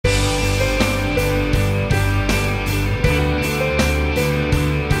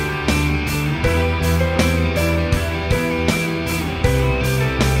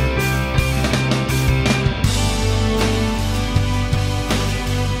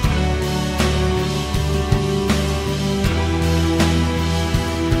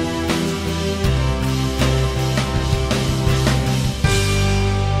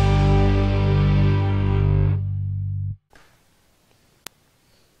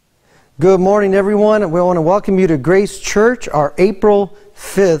Good morning, everyone. We want to welcome you to Grace Church, our April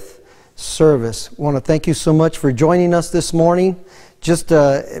 5th service. I want to thank you so much for joining us this morning. Just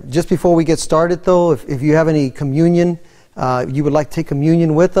before we get started, though, if you have any communion, you would like to take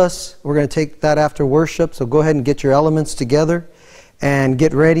communion with us, we're going to take that after worship. So go ahead and get your elements together and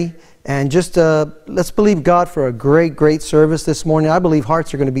get ready. And just let's believe God for a great service this morning. I believe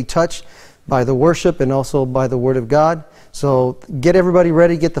hearts are going to be touched by the worship and also by the Word of God. So get everybody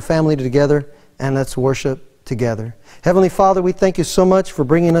ready, get the family together, and let's worship together. Heavenly Father, we thank you so much for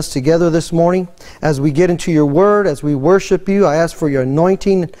bringing us together this morning. As we get into your Word, as we worship you, I ask for your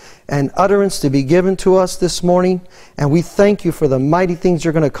anointing and utterance to be given to us this morning. And we thank you for the mighty things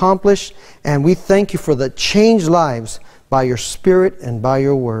you're going to accomplish. And we thank you for the changed lives by your Spirit and by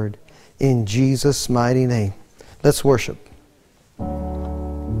your Word. In Jesus' mighty name. Let's worship.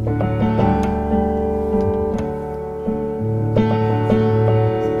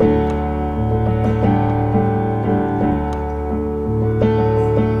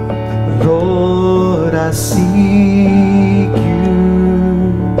 Lord, I seek you.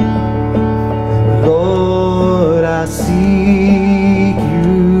 Lord, I seek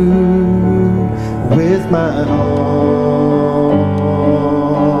you with my heart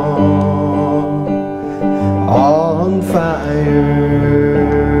on fire.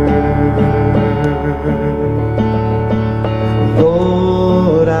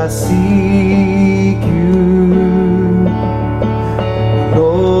 Lord, I seek you.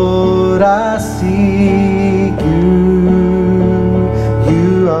 Lord, I seek you.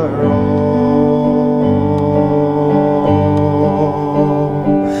 You are all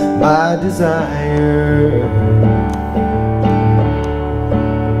my desire.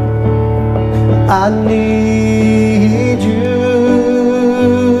 I need you.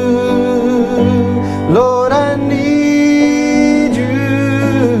 Lord, I need you.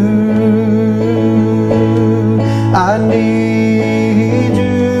 I need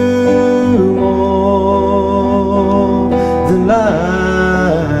you more than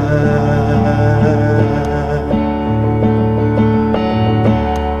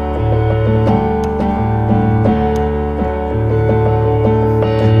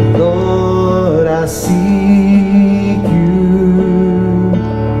Lord, I seek you.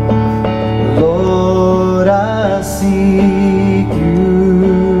 Lord, I seek you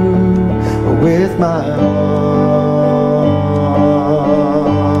with my heart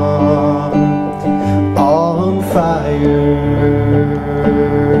on fire.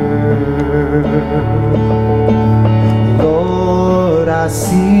 Lord, I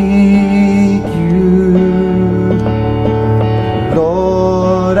seek you.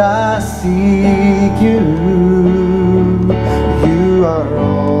 Lord, I seek you. You are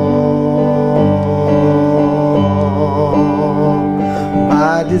all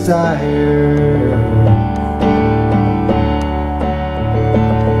my desire.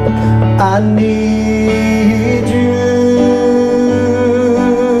 I need you.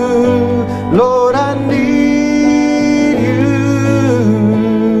 Lord, I need you.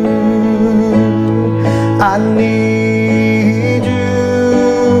 I need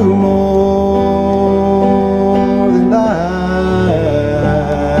you more than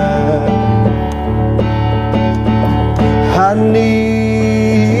I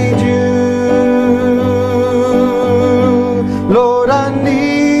need you. Lord, I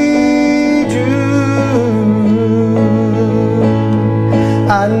need you.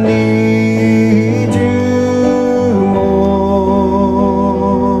 I need you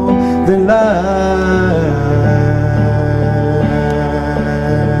more than I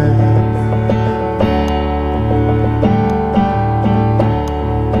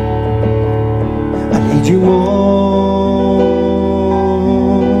need you more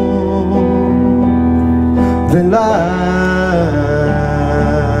than I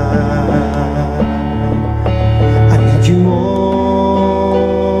need you more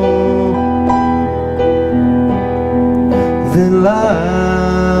than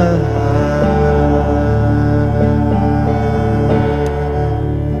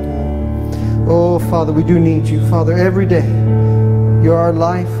Oh, Father, we do need you, Father, every day. You're our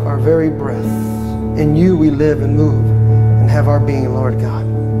life, our very breath. In you we live and move and have our being, Lord God.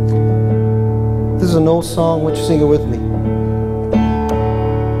 This is an old song. Won't you sing it with me?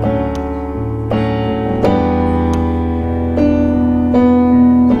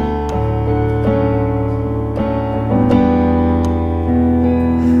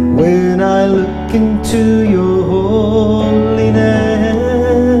 When I look into your holiness,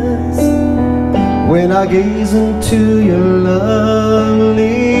 when I gaze into your loveliness,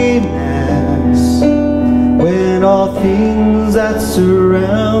 when all things that surround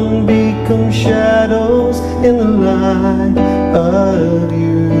surround become shadows in the light of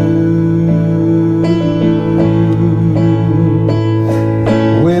you.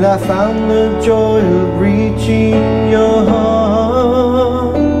 When I found the joy of reaching your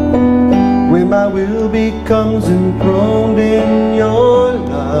heart, when my will becomes enthroned in your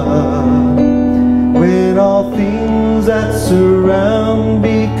love, when all things that surround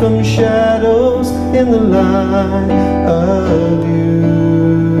become shadows in the light of you,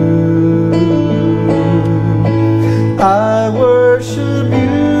 I worship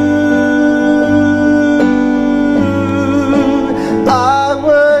you, I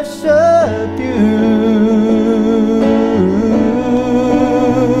worship you.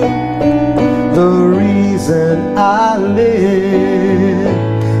 The reason I live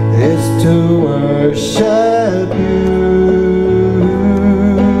is to worship you.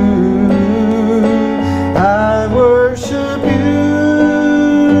 I worship you.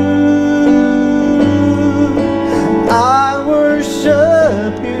 I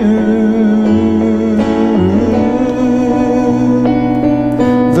worship you.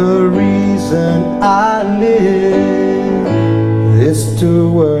 The reason I live is to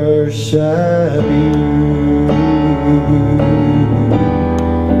worship you.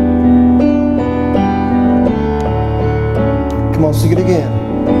 Come on, sing it again.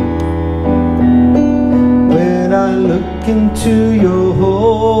 When I look into your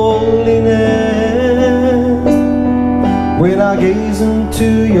holiness, when I gaze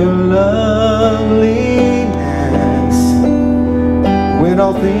into your loveliness, when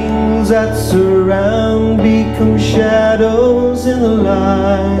all things that surround become shadows in the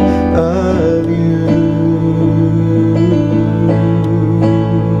light of you,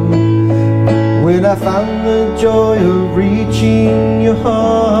 when I found the joy of reaching your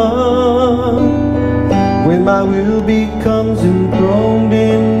heart, when my will becomes enthroned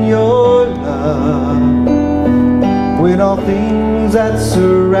in your love, when all things that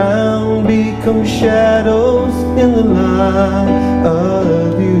surround become shadows in the light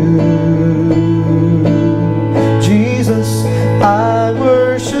of you, Jesus, I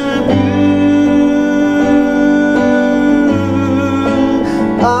worship you.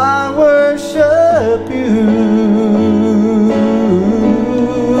 I worship you.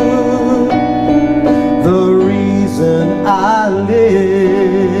 The reason I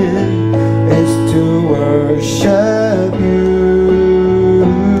live is to worship you.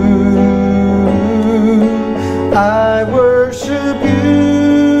 I worship you.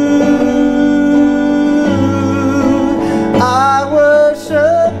 I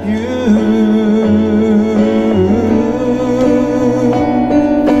worship you.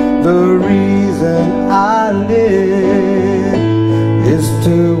 The reason I live is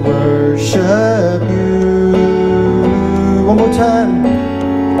to worship you. One more time.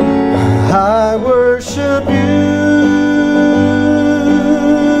 I worship you.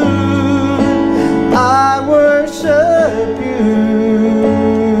 I worship you.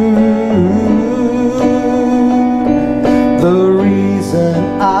 The reason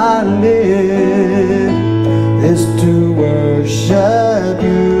I live is to worship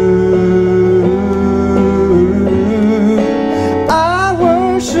you. I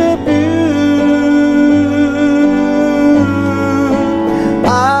worship you. I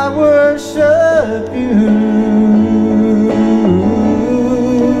worship you.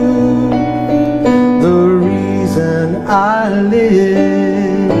 The reason I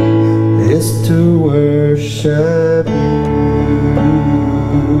live is to worship you.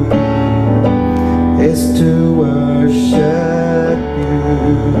 Is to worship you.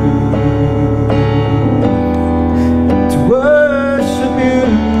 To worship you.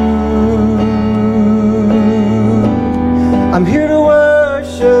 I'm here to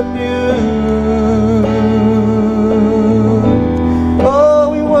worship you. Oh,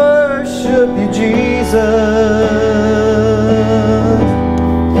 we worship you, Jesus.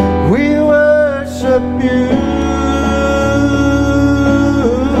 We worship you.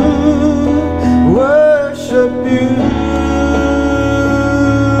 Worship you.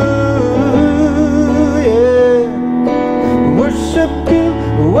 Yeah. Worship you.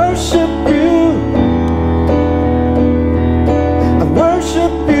 Worship you.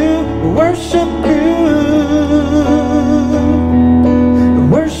 Worship you, worship you,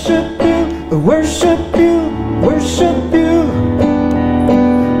 worship you, worship you, worship you,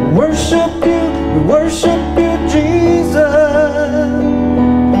 worship you, worship you, Jesus.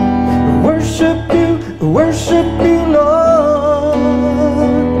 Worship you, Lord.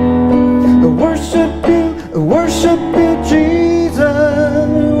 Worship you, Jesus.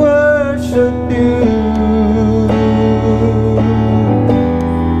 Worship you.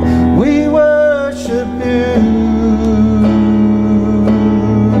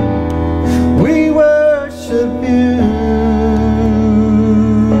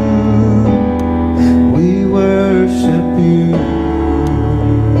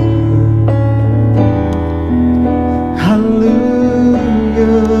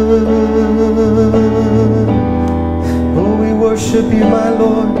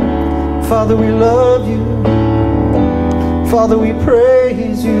 Father, we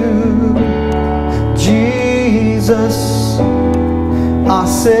praise you. Jesus, our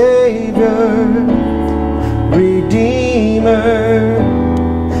Savior, Redeemer,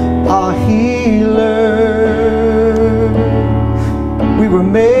 our healer. We were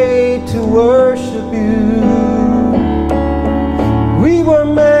made to worship you. We were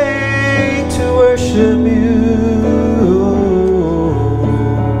made to worship you.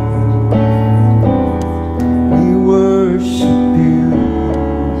 We worship you.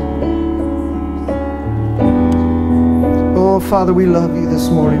 Oh, Father, we love you this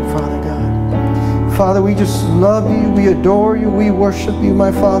morning, Father God. Father, we just love you. We adore you. We worship you,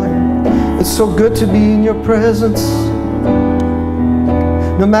 my Father. It's so good to be in your presence.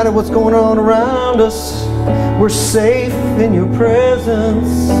 No matter what's going on around us, we're safe in your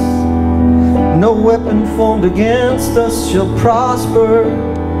presence. No weapon formed against us shall prosper.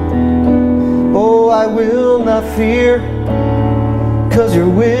 Oh, I will not fear, 'cause you're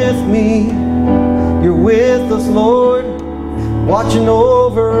with me. You're with us, Lord, watching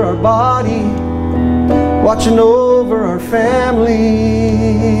over our body, watching over our family.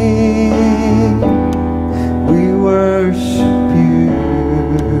 We worship you.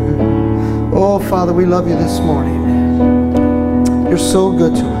 Oh, Father, we love you this morning. You're so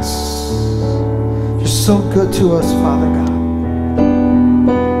good to us. You're so good to us, Father God.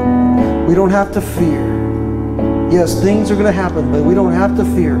 We don't have to fear. Yes, things are going to happen, but we don't have to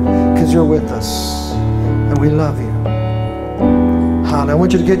fear because you're with us. And we love you. I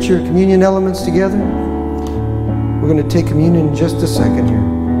want you to get your communion elements together. We're going to take communion in just a second here.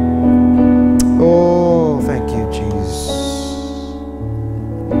 Oh, thank you, Jesus.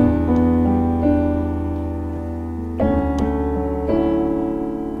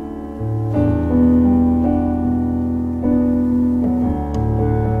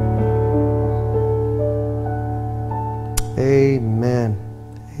 Amen.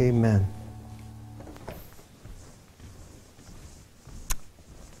 Amen.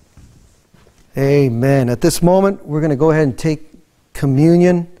 Amen. At this moment, we're going to go ahead and take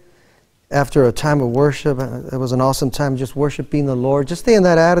communion after a time of worship. It was an awesome time just worshiping the Lord. Just stay in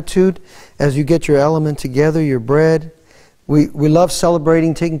that attitude as you get your element together, your bread. We love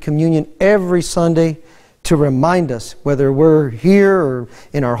celebrating, taking communion every Sunday to remind us, whether we're here or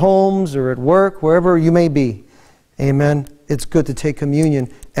in our homes or at work, wherever you may be. Amen. It's good to take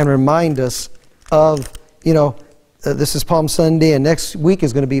communion and remind us of, this is Palm Sunday and next week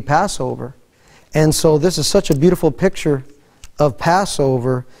is going to be Passover. And so this is such a beautiful picture of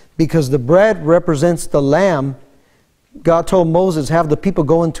Passover because the bread represents the lamb. God told Moses, have the people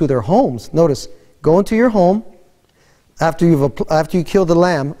go into their homes. Notice, go into your home. After you kill the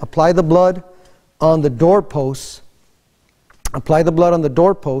lamb, apply the blood on the doorposts. Apply the blood on the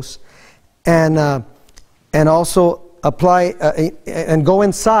doorposts. And also apply and go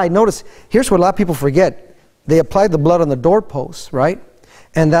inside. Notice, here's what a lot of people forget. They applied the blood on the doorposts, right?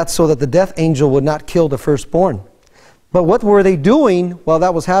 And that's so that the death angel would not kill the firstborn. But what were they doing while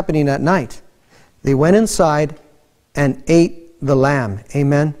that was happening at night? They went inside and ate the lamb.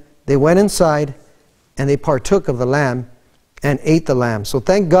 Amen. They went inside and they partook of the lamb and ate the lamb. So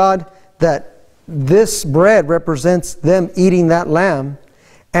thank God that this bread represents them eating that lamb.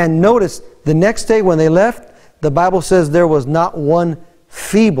 And notice, the next day when they left, the Bible says there was not one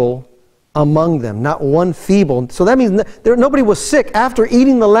feeble among them, not one feeble. So that means nobody was sick. After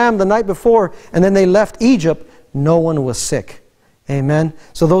eating the lamb the night before and then they left Egypt, no one was sick. Amen.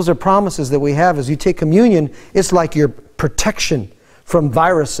 So those are promises that we have as you take communion. It's like your protection from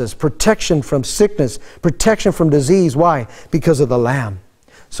viruses, protection from sickness, protection from disease. Why? Because of the lamb.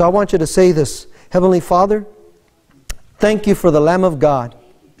 So I want you to say this. Heavenly Father, thank you for the Lamb of God,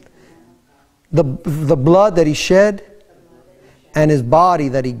 the blood that He shed and His body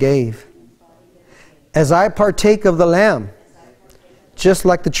that He gave. As I partake of the lamb, just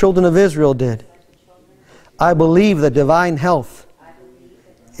like the children of Israel did, I believe that divine health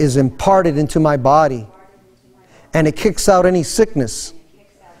is imparted into my body and it kicks out any sickness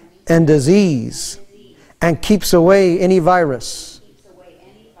and disease and keeps away any virus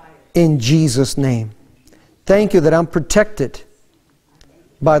in Jesus' name. Thank you that I'm protected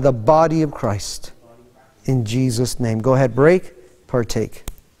by the body of Christ in Jesus' name. Go ahead, break, partake.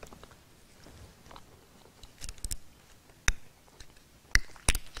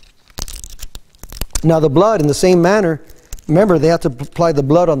 Now the blood, in the same manner, remember they have to apply the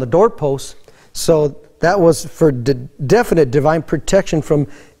blood on the doorposts, so that was for definite divine protection from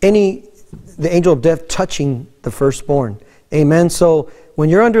the angel of death touching the firstborn. Amen. So when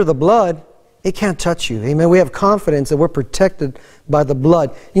you're under the blood, it can't touch you. Amen. We have confidence that we're protected by the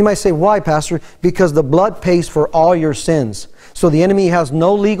blood. You might say, why, Pastor? Because the blood pays for all your sins. So the enemy has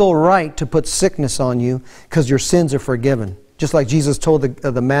no legal right to put sickness on you because your sins are forgiven. Just like Jesus told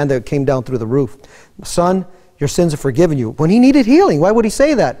the man that came down through the roof, son, your sins are forgiven you. When he needed healing, why would he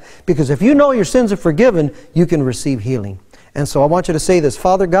say that? Because if you know your sins are forgiven, you can receive healing. And so I want you to say this,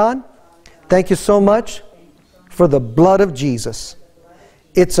 Father God, thank you so much for the blood of Jesus.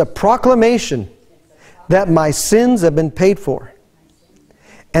 It's a proclamation that my sins have been paid for.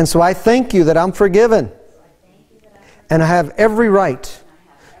 And so I thank you that I'm forgiven. And I have every right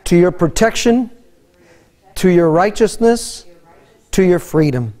to your protection, to your righteousness, to your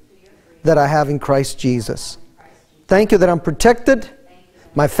freedom that I have in Christ Jesus. Thank you that I'm protected.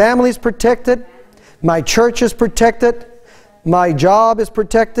 My family is protected. My church is protected. My job is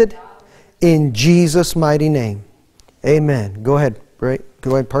protected. In Jesus' mighty name. Amen. Go ahead. Right?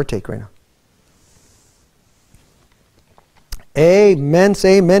 Go ahead and partake right now. Amen.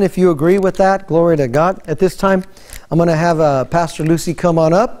 Say amen if you agree with that. Glory to God. At this time, I'm going to have Pastor Lucy come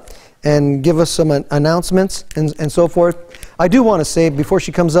on up and give us some announcements and so forth. I do want to say, before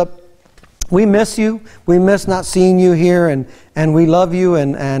she comes up, we miss you. We miss not seeing you here, and we love you,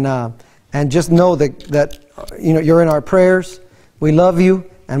 and just know that you know, you're in our prayers. We love you,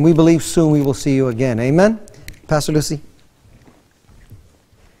 and we believe soon we will see you again. Amen. Pastor Lucy.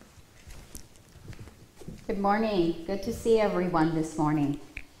 Good morning. Good to see everyone this morning.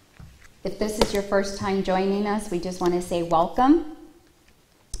 If this is your first time joining us, we just want to say welcome.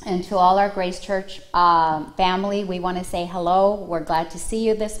 And to all our Grace Church family, we want to say hello. We're glad to see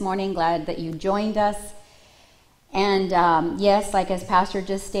you this morning, glad that you joined us. And yes, like as Pastor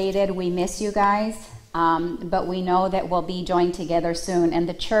just stated, we miss you guys, but we know that we'll be joined together soon. And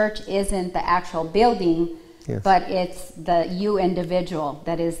the church isn't the actual building, yes, but it's you individual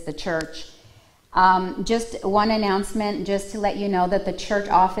that is the church. Just one announcement, just to let you know that the church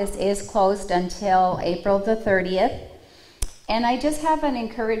office is closed until April the 30th. And I just have an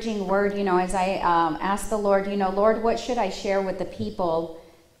encouraging word, you know, as I ask the Lord, you know, Lord, what should I share with the people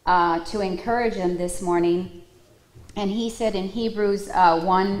to encourage them this morning? And he said in Hebrews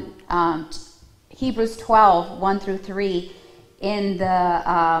 12, 1 through 3, in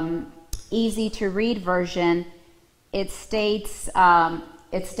the easy to read version, it states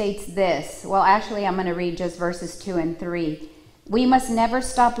this. Well, actually, I'm going to read just verses 2 and 3. We must never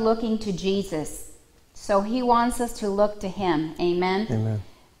stop looking to Jesus. So he wants us to look to him. Amen. Amen.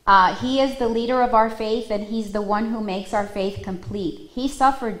 He is the leader of our faith, and he's the one who makes our faith complete. He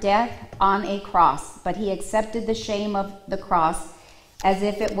suffered death on a cross, but he accepted the shame of the cross as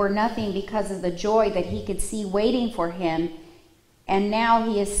if it were nothing because of the joy that he could see waiting for him. And now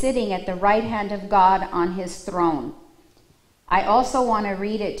he is sitting at the right hand of God on his throne. I also want to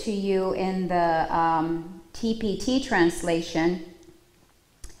read it to you in the TPT translation.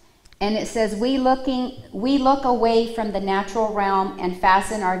 And it says, we look away from the natural realm and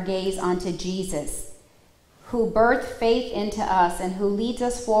fasten our gaze onto Jesus, who birthed faith into us and who leads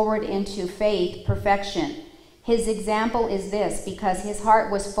us forward into faith perfection. His example is this, because his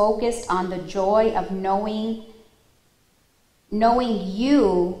heart was focused on the joy of knowing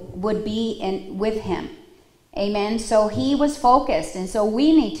you would be with him. Amen. So he was focused, and so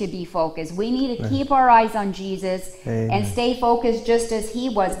we need to be focused. We need to keep our eyes on Jesus. Amen. And stay focused just as he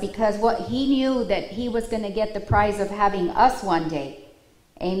was, because what he knew that he was going to get the prize of having us one day.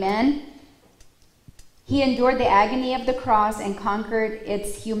 Amen. He endured the agony of the cross and conquered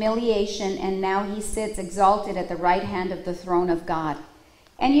its humiliation, and now he sits exalted at the right hand of the throne of God.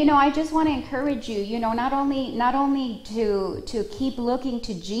 And you know, I just want to encourage you, you know, not only to keep looking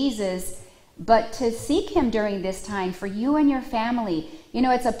to Jesus, but to seek him during this time for you and your family. You know,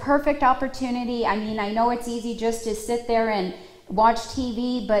 it's a perfect opportunity. I mean, I know it's easy just to sit there and watch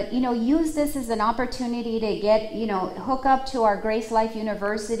TV, but, you know, use this as an opportunity to get, you know, hook up to our Grace Life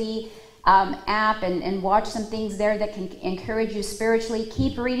University app and watch some things there that can encourage you spiritually.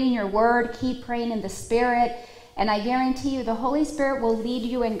 Keep reading your word, keep praying in the Spirit, and I guarantee you the Holy Spirit will lead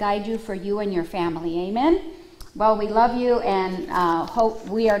you and guide you for you and your family. Amen? Well, we love you, and hope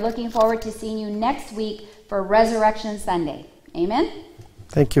we are looking forward to seeing you next week for Resurrection Sunday. Amen?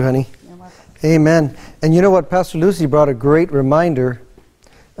 Thank you, honey. You're welcome. Amen. And you know what? Pastor Lucy brought a great reminder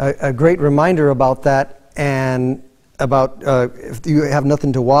about that, and about if you have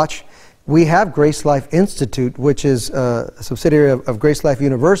nothing to watch, we have Grace Life Institute, which is a subsidiary of Grace Life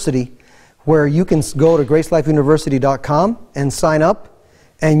University, where you can go to gracelifeuniversity.com and sign up,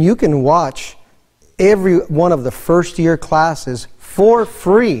 and you can watch every one of the first-year classes for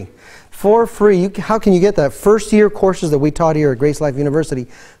free. For free. How can you get that? First-year courses that we taught here at Grace Life University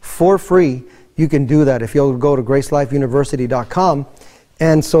for free. You can do that if you'll go to gracelifeuniversity.com.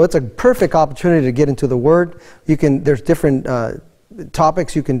 And so it's a perfect opportunity to get into the Word. There's different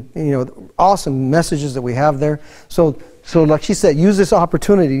topics. Awesome messages that we have there. So like she said, use this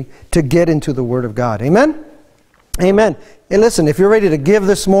opportunity to get into the Word of God. Amen? Amen. And listen, if you're ready to give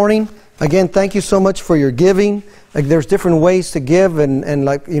this morning, again, thank you so much for your giving. There's different ways to give, and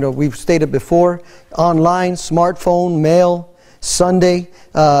like we've stated before, online, smartphone, mail, Sunday.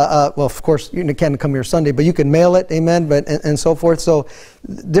 Well, of course, you can't come here Sunday, but you can mail it, amen, and so forth. So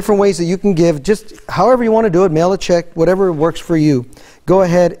different ways that you can give, just however you want to do it, mail a check, whatever works for you. Go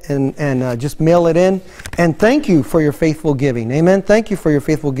ahead and just mail it in. And thank you for your faithful giving, amen. Thank you for your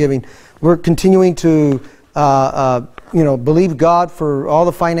faithful giving. We're continuing to believe God for all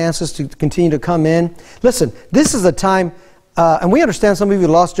the finances to continue to come in. Listen, this is a time, and we understand some of you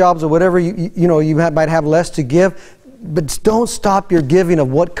lost jobs or whatever, you might have less to give. But don't stop your giving of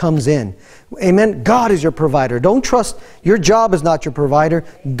what comes in. Amen. God is your provider. Don't trust your job is not your provider.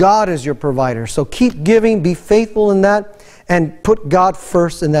 God is your provider. So keep giving. Be faithful in that. And put God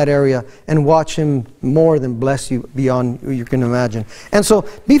first in that area. And watch Him more than bless you beyond what you can imagine. And so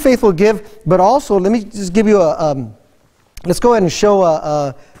be faithful, give. But also, let me just give you let's go ahead and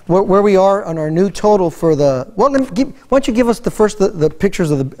show where we are on our new total for the... Well, why don't you give us the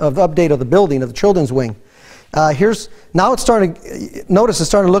pictures of the update of the building, of the children's wing. Now it's starting. Notice it's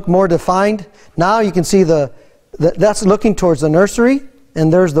starting to look more defined. Now you can see that's looking towards the nursery,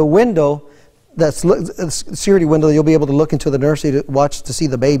 and there's the window, that's a security window. You'll be able to look into the nursery to see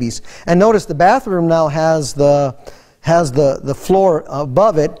the babies. And notice the bathroom now has the floor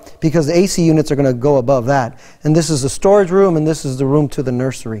above it, because the AC units are going to go above that. And this is the storage room, and this is the room to the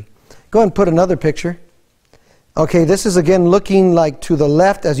nursery. Go ahead and put another picture. Okay, this is again looking like to the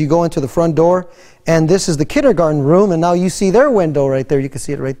left as you go into the front door. And this is the kindergarten room, and now you see their window right there. You can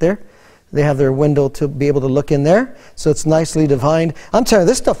see it right there. They have their window to be able to look in there. So it's nicely defined. I'm telling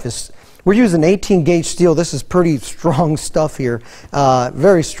you, this stuff we're using 18 gauge steel. This is pretty strong stuff here.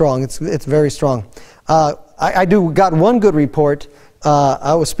 Very strong. It's very strong. I got one good report.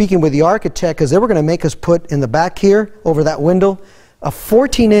 I was speaking with the architect, because they were going to make us put in the back here, over that window, a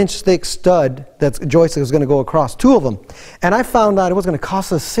 14-inch thick stud joist that was going to go across, 2 of them. And I found out it was going to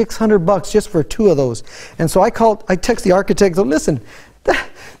cost us $600 just for 2 of those. And so I texted the architect, so listen,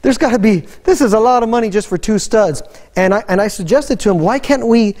 there's got to be, this is a lot of money just for 2 studs. And I suggested to him, why can't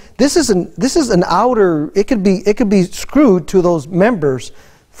we, this is an outer, it could be screwed to those members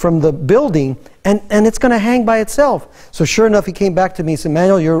from the building, and it's going to hang by itself. So sure enough, he came back to me and said,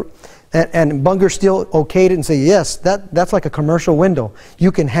 Manuel, and Bunger Steel okayed it and said, yes, that's like a commercial window. You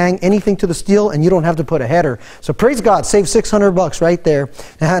can hang anything to the steel, and you don't have to put a header. So praise God, save $600 right there,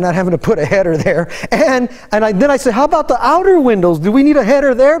 and not having to put a header there. And then I said, how about the outer windows? Do we need a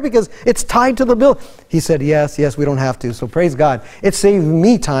header there, because it's tied to the building? He said, yes, we don't have to. So praise God, it's saving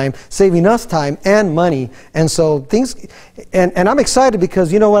me time, saving us time and money. And so things, and I'm excited,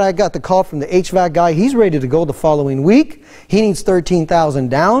 because you know what? I got the call from the HVAC guy. He's ready to go the following week. He needs $13,000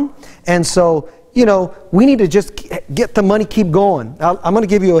 down. And so, we need to just get the money, keep going. I'm going to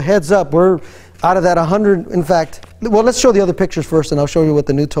give you a heads up. We're out of that 100, in fact, well, let's show the other pictures first, and I'll show you what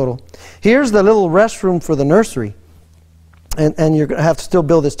the new total. Here's the little restroom for the nursery. And you're going to have to still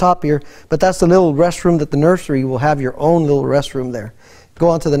build this top here, but that's the little restroom that the nursery will have, your own little restroom there. Go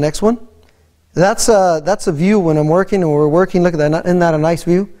on to the next one. That's a view when I'm working, and we're working. Look at that. Isn't that a nice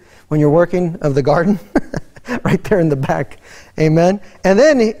view when you're working of the garden? Right there in the back. Amen. And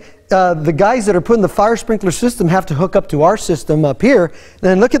then the guys that are putting the fire sprinkler system have to hook up to our system up here.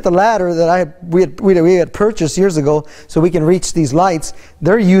 Then look at the ladder that we had purchased years ago so we can reach these lights.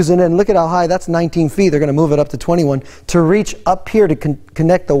 They're using it, and look at how high. That's 19 feet. They're going to move it up to 21 to reach up here to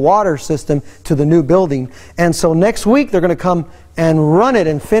connect the water system to the new building. And so next week they're going to come and run it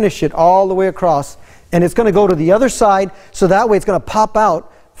and finish it all the way across. And it's going to go to the other side, so that way it's going to pop out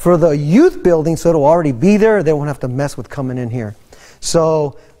for the youth building, so it'll already be there. They won't have to mess with coming in here.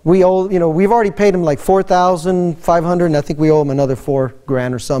 So we owe, we've already paid them like $4,500, and I think we owe them another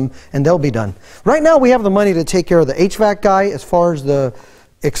 $4,000 or something, and they'll be done. Right now we have the money to take care of the HVAC guy, as far as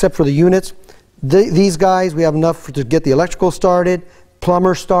except for the units. These guys, we have enough to get the electrical started,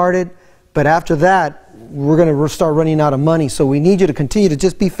 plumber started, but after that, we're going to start running out of money. So we need you to continue to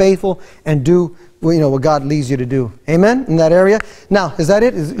just be faithful and do what God leads you to do. Amen? In that area. Now, is that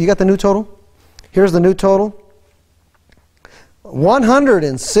it? You got the new total? Here's the new total.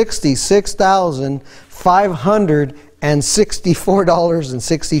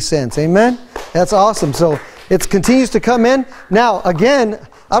 $166,564.60. Amen? That's awesome. So it continues to come in. Now, again,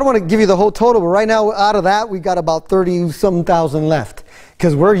 I don't want to give you the whole total, but right now, out of that, we've got about 30-some thousand left.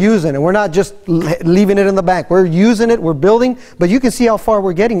 because we're using it. We're not just leaving it in the bank. We're using it, we're building, but you can see how far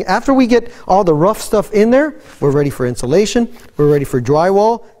we're getting. After we get all the rough stuff in there, we're ready for insulation, we're ready for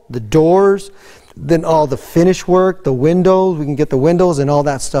drywall, the doors, then all the finish work, the windows, we can get the windows and all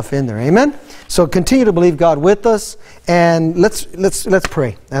that stuff in there. Amen? So continue to believe God with us, and let's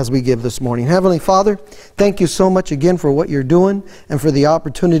pray as we give this morning. Heavenly Father, thank you so much again for what you're doing and for the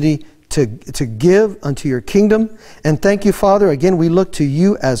opportunity to give unto your kingdom. And thank you, Father, again, we look to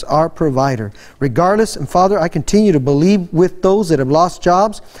you as our provider. Regardless, and Father, I continue to believe with those that have lost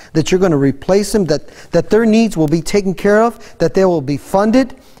jobs that you're going to replace them, that their needs will be taken care of, that they will be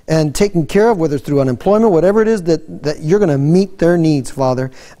funded and taken care of, whether it's through unemployment, whatever it is, that you're going to meet their needs,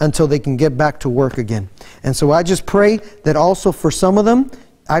 Father, until they can get back to work again. And so I just pray that also for some of them,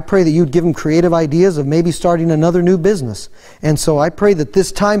 I pray that you'd give them creative ideas of maybe starting another new business. And so I pray that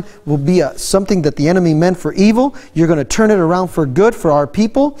this time will be something that the enemy meant for evil. You're going to turn it around for good for our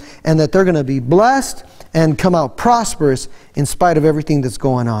people, and that they're going to be blessed and come out prosperous in spite of everything that's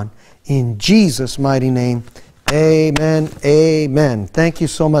going on. In Jesus' mighty name, amen, amen. Thank you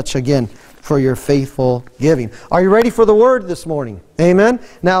so much again for your faithful giving. Are you ready for the word this morning? Amen.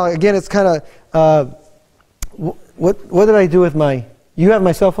 Now, again, it's kind of, what did I do with my... You have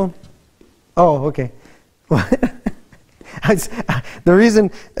my cell phone? Oh, okay. The reason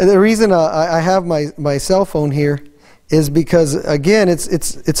I have my cell phone here is because, again,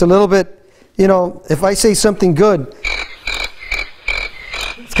 it's a little bit, you know, if I say something good,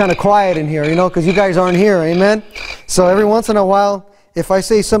 it's kind of quiet in here, you know, because you guys aren't here, amen? So every once in a while, if I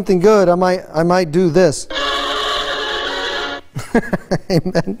say something good, I might do this.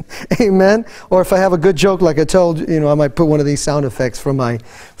 Amen. Amen. Or if I have a good joke, like I told you, I might put one of these sound effects from my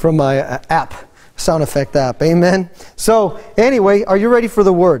app, sound effect app. Amen. So anyway, are you ready for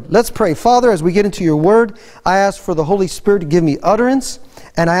the word? Let's pray. Father, as we get into your word, I ask for the Holy Spirit to give me utterance,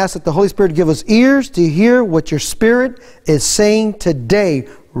 and I ask that the Holy Spirit give us ears to hear what your Spirit is saying today,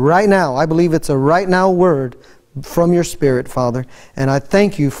 right now. I believe it's a right now word from your Spirit, Father, and I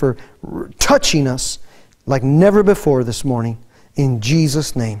thank you for touching us like never before this morning. In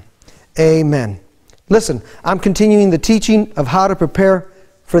Jesus' name, amen. Listen, I'm continuing the teaching of how to prepare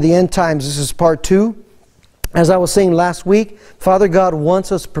for the end times. This is part 2. As I was saying last week, Father God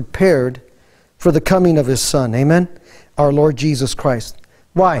wants us prepared for the coming of His Son. Amen? Our Lord Jesus Christ.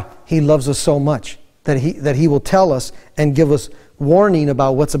 Why? He loves us so much that He will tell us and give us warning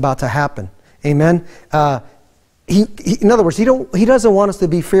about what's about to happen. Amen? In other words, He doesn't want us to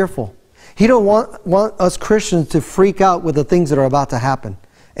be fearful. He don't want us Christians to freak out with the things that are about to happen.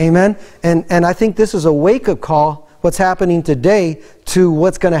 Amen? And I think this is a wake-up call, what's happening today, to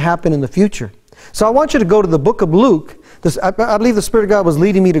what's going to happen in the future. So I want you to go to the book of Luke. I believe the Spirit of God was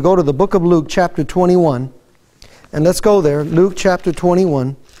leading me to go to the book of Luke, chapter 21. And let's go there. Luke, chapter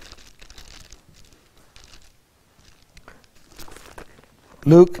 21.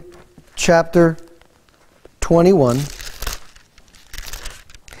 Luke, chapter 21.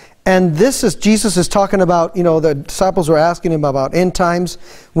 And this is, Jesus is talking about, the disciples were asking Him about end times,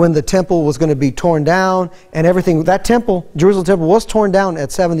 when the temple was going to be torn down and everything. That temple, Jerusalem temple, was torn down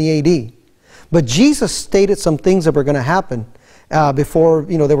at 70 AD. But Jesus stated some things that were going to happen before,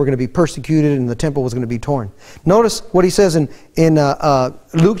 they were going to be persecuted and the temple was going to be torn. Notice what He says in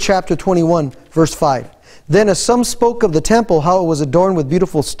Luke chapter 21, verse 5. Then as some spoke of the temple, how it was adorned with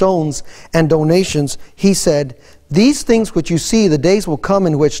beautiful stones and donations, He said, "These things which you see, the days will come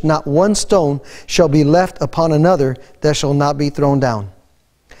in which not one stone shall be left upon another that shall not be thrown down."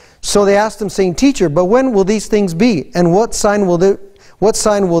 So they asked Him, saying, "Teacher, but when will these things be? And what sign will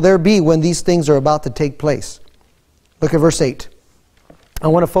there be when these things are about to take place?" Look at verse 8. I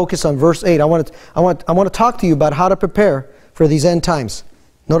want to focus on verse 8. I want to talk to you about how to prepare for these end times.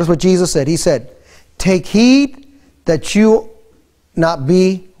 Notice what Jesus said. He said, "Take heed that you not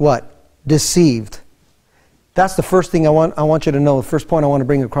be," what? "Deceived." That's the first thing I want you to know, the first point I want to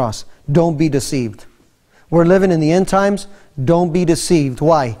bring across. Don't be deceived. We're living in the end times. Don't be deceived.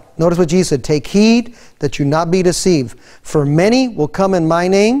 Why? Notice what Jesus said. "Take heed that you not be deceived. For many will come in my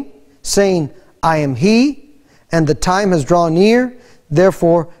name, saying, I am He, and the time has drawn near.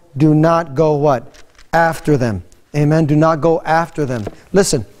 Therefore, do not go" what? "After them." Amen. Do not go after them.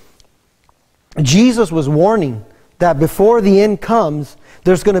 Listen, Jesus was warning that before the end comes,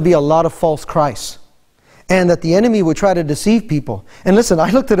 there's going to be a lot of false Christs. And that the enemy would try to deceive people. And listen, I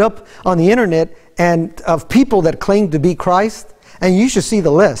looked it up on the internet and of people that claim to be Christ, and you should see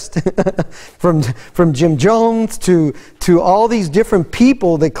the list. from Jim Jones to all these different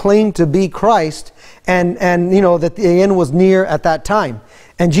people that claim to be Christ, and that the end was near at that time.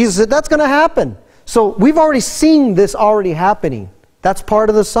 And Jesus said, that's going to happen. So we've already seen this already happening. That's part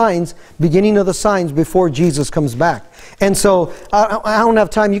of the signs, beginning of the signs before Jesus comes back. And so, I don't have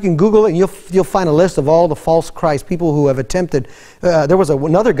time. You can Google it and you'll find a list of all the false Christ, people who have attempted. There was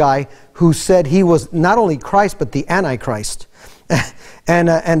another guy who said he was not only Christ, but the Antichrist.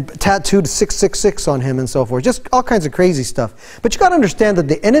 and tattooed 666 on him and so forth. Just all kinds of crazy stuff. But you got to understand that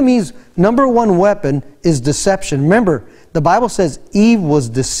the enemy's number one weapon is deception. Remember, the Bible says Eve was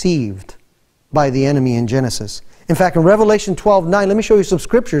deceived by the enemy in Genesis. In fact, in Revelation 12:9, let me show you some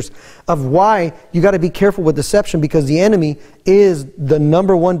scriptures of why you got to be careful with deception, because the enemy is the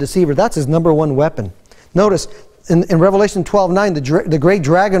number one deceiver. That's his number one weapon. Notice, in Revelation 12:9, the great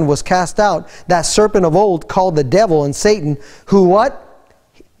dragon was cast out, that serpent of old called the devil and Satan, who what?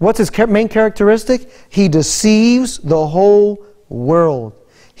 What's his main characteristic? He deceives the whole world.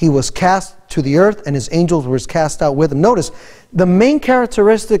 He was cast to the earth and his angels were cast out with him. Notice, the main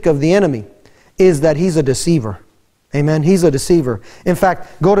characteristic of the enemy is that he's a deceiver. Amen? He's a deceiver. In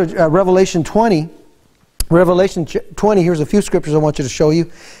fact, go to Revelation 20. Revelation 20, here's a few scriptures I want you to show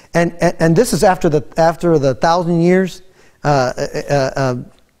you. And this is after the 1,000 years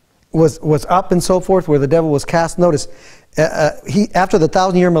was up and so forth, where the devil was cast. Notice, after the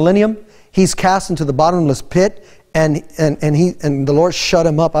 1,000-year millennium, he's cast into the bottomless pit, and the Lord shut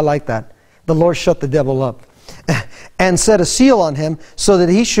him up. I like that. The Lord shut the devil up. And set a seal on him so that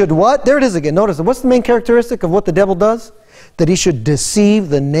he should what? There it is again. Notice, what's the main characteristic of what the devil does? That he should deceive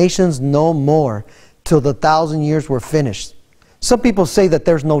the nations no more till the 1,000 years were finished. Some people say that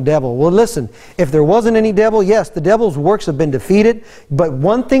there's no devil. Well, listen, if there wasn't any devil, yes, the devil's works have been defeated. But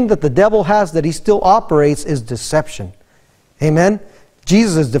one thing that the devil has that he still operates is deception. Amen?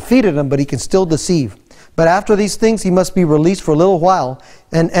 Jesus has defeated him, but he can still deceive. But after these things, he must be released for a little while.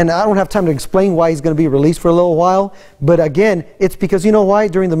 And I don't have time to explain why he's going to be released for a little while. But again, it's because, you know why?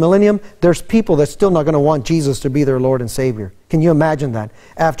 During the millennium, there's people that's still not going to want Jesus to be their Lord and Savior. Can you imagine that?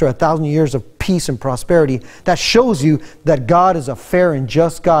 After 1,000 years of peace and prosperity, that shows you that God is a fair and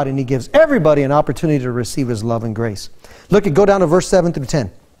just God, and he gives everybody an opportunity to receive his love and grace. Go down to verse 7 through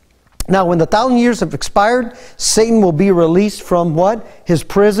 10. Now, when the 1,000 years have expired, Satan will be released from what? His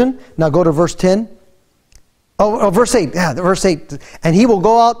prison. Now go to verse 10. Verse 8. Yeah, verse 8. And he will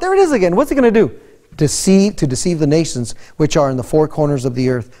go out. There it is again. What's he going to do? To deceive the nations which are in the four corners of the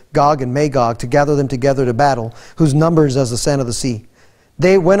earth, Gog and Magog, to gather them together to battle, whose number is as the sand of the sea.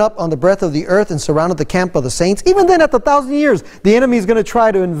 They went up on the breadth of the earth and surrounded the camp of the saints. Even then, at the 1,000 years, the enemy is going to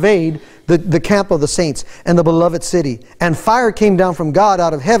try to invade the camp of the saints and the beloved city. And fire came down from God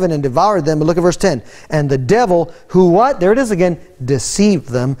out of heaven and devoured them. But look at verse 10. And the devil, who what? There it is again. Deceived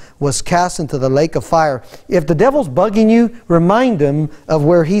them, was cast into the lake of fire. If the devil's bugging you, remind him of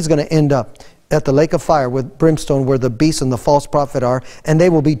where he's going to end up. At the lake of fire with brimstone, where the beast and the false prophet are. And they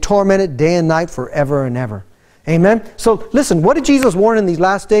will be tormented day and night forever and ever. Amen? So listen, what did Jesus warn in these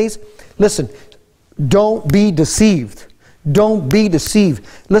last days? Listen, don't be deceived. Don't be deceived.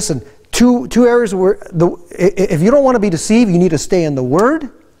 Listen, two areas where, if you don't want to be deceived, you need to stay in the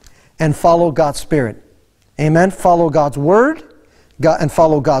Word and follow God's Spirit. Amen? Follow God's Word and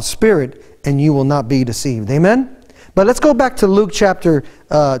follow God's Spirit, and you will not be deceived. Amen? But let's go back to Luke chapter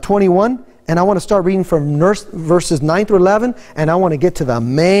 21. And I want to start reading from verses 9 through 11. And I want to get to the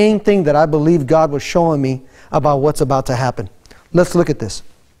main thing that I believe God was showing me about what's about to happen. Let's look at this.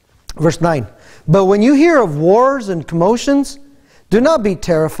 Verse 9. But when you hear of wars and commotions, do not be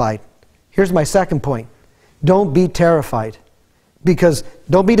terrified. Here's my second point. Don't be terrified. Because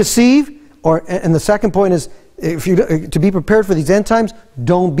don't be deceived. And the second point is, to be prepared for these end times,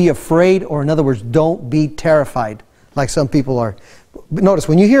 don't be afraid. Or in other words, don't be terrified like some people are. Notice,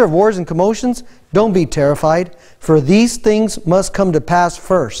 when you hear of wars and commotions, don't be terrified, for these things must come to pass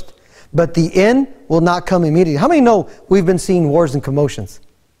first. But the end will not come immediately. How many know we've been seeing wars and commotions?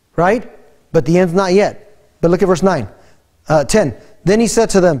 Right? But the end's not yet. But look at verse 9. 10. Then he said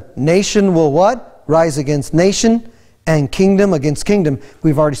to them, nation will what? Rise against nation, and kingdom against kingdom.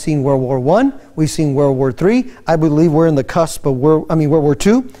 We've already seen World War I. We've seen World War III. I believe we're in the cusp of World War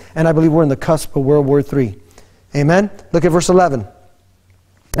II. And I believe we're in the cusp of World War III. Amen? Look at verse 11.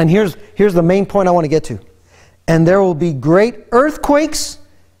 And here's the main point I want to get to. And there will be great earthquakes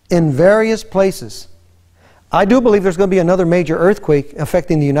in various places. I do believe there's going to be another major earthquake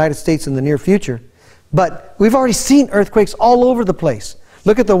affecting the United States in the near future. But we've already seen earthquakes all over the place.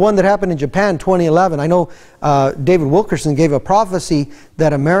 Look at the one that happened in Japan, 2011. I know David Wilkerson gave a prophecy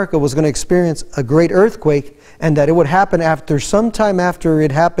that America was going to experience a great earthquake, and that it would happen sometime after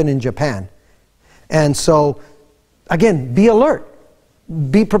it happened in Japan. And so, again, be alert.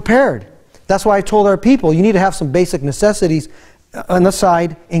 Be prepared. That's why I told our people, you need to have some basic necessities on the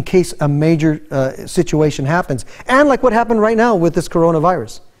side in case a major situation happens. And like what happened right now with this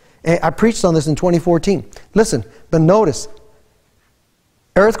coronavirus. I preached on this in 2014. Listen, but notice,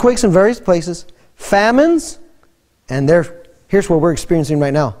 earthquakes in various places, famines, and here's what we're experiencing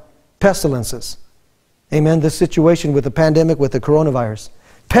right now, pestilences. Amen, this situation with the pandemic, with the coronavirus.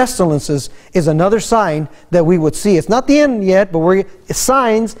 Pestilences is another sign that we would see. It's not the end yet, but it's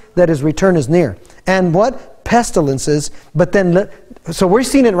signs that His return is near. And what? Pestilences, but then, so we're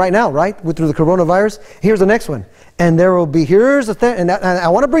seeing it right now, right? Through the coronavirus. Here's the next one. And there will be, here's the thing, and I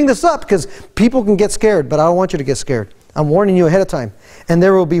want to bring this up because people can get scared, but I don't want you to get scared. I'm warning you ahead of time. And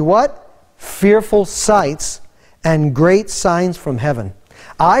there will be what? Fearful sights and great signs from heaven.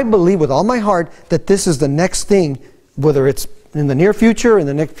 I believe with all my heart that this is the next thing, whether it's in the near future, in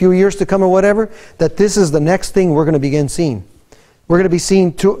the next few years to come or whatever, that this is the next thing we're going to begin seeing. We're going to be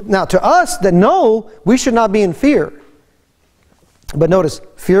seeing, now to us that know, we should not be in fear. But notice,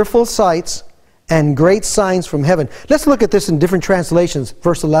 fearful sights and great signs from heaven. Let's look at this in different translations,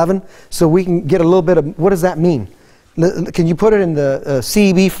 verse 11, so we can get a little bit of, what does that mean? Can you put it in the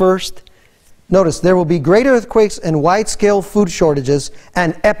CEB first? Notice, there will be great earthquakes and wide-scale food shortages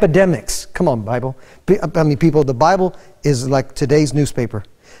and epidemics. Come on, Bible. I mean, people, the Bible is like today's newspaper.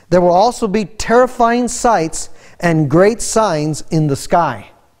 There will also be terrifying sights and great signs in the sky.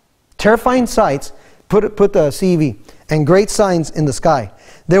 Terrifying sights, put the CEV, and great signs in the sky.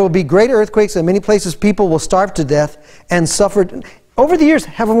 There will be great earthquakes, and many places people will starve to death and suffer. Over the years,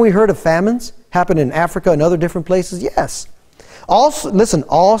 haven't we heard of famines happen in Africa and other different places? Yes. Also, listen,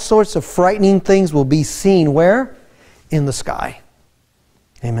 all sorts of frightening things will be seen where? In the sky.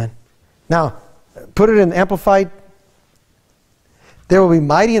 Amen. Now, put it in Amplified. There will be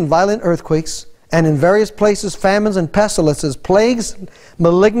mighty and violent earthquakes, and in various places famines and pestilences, plagues,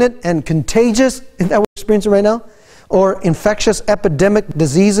 malignant and contagious, isn't that what we're experiencing right now? Or infectious epidemic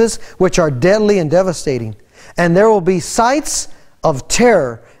diseases which are deadly and devastating. And there will be sights of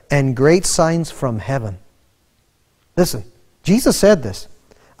terror and great signs from heaven. Listen, Jesus said this.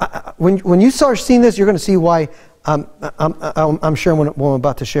 When you start seeing this, you're going to see why I'm sharing what I'm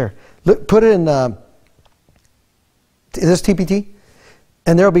about to share. Look, put it in this TPT.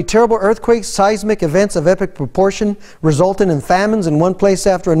 And there will be terrible earthquakes, seismic events of epic proportion, resulting in famines in one place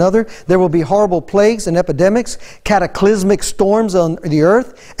after another. There will be horrible plagues and epidemics, cataclysmic storms on the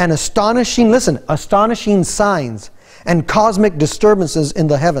earth, and astonishing signs and cosmic disturbances in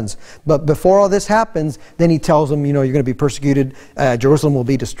the heavens. But before all this happens, then He tells them, you know, you're going to be persecuted, Jerusalem will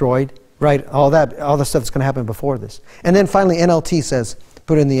be destroyed, right? All the stuff that's going to happen before this. And then finally, NLT says,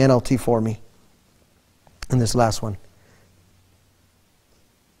 put in the NLT for me, in this last one.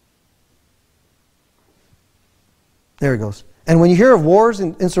 There it goes. And when you hear of wars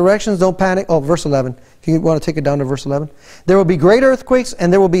and insurrections, don't panic. Oh, verse 11. If you want to take it down to verse 11. There will be great earthquakes,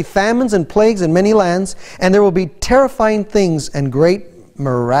 and there will be famines and plagues in many lands, and there will be terrifying things and great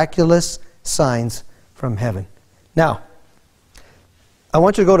miraculous signs from heaven. Now, I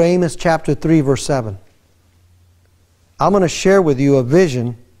want you to go to Amos chapter 3, verse 7. I'm going to share with you a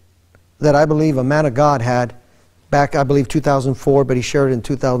vision that I believe a man of God had back, I believe, 2004, but he shared it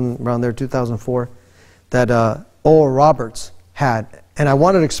in around there, 2004, that Oral Roberts had. And I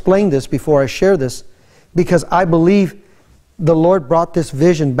wanted to explain this before I share this, because I believe the Lord brought this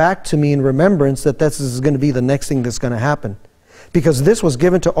vision back to me in remembrance that this is going to be the next thing that's going to happen. Because this was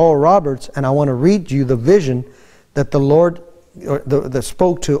given to Oral Roberts, and I want to read you the vision that the Lord that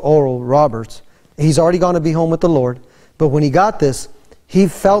spoke to Oral Roberts. He's already gone to be home with the Lord, but when he got this, he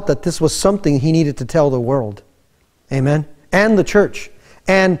felt that this was something he needed to tell the world. Amen? And the church.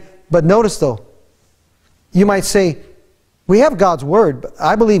 But notice though, you might say, we have God's word, but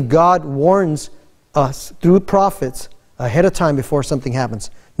I believe God warns us through prophets ahead of time before something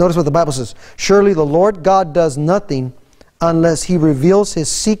happens. Notice what the Bible says. Surely the Lord God does nothing unless He reveals His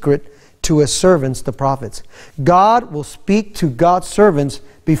secret to His servants, the prophets. God will speak to God's servants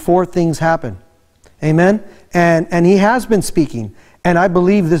before things happen. Amen? And He has been speaking. And I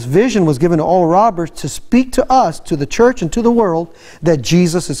believe this vision was given to Oral Roberts to speak to us, to the church and to the world, that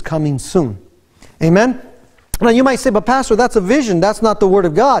Jesus is coming soon. Amen? Now you might say, but Pastor, that's a vision. That's not the Word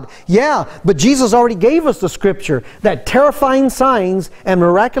of God. Yeah, but Jesus already gave us the Scripture that terrifying signs and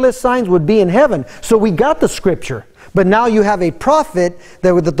miraculous signs would be in heaven. So we got the Scripture. But now you have a prophet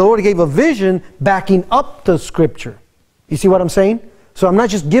that the Lord gave a vision backing up the Scripture. You see what I'm saying? So I'm not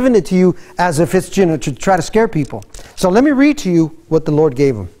just giving it to you as if it's, you know, to try to scare people. So let me read to you what the Lord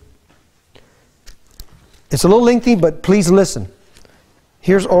gave him. It's a little lengthy, but please listen.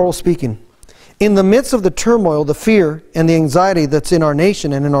 Here's Oral speaking. In the midst of the turmoil, the fear, and the anxiety that's in our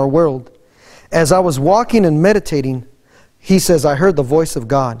nation and in our world, as I was walking and meditating, he says, I heard the voice of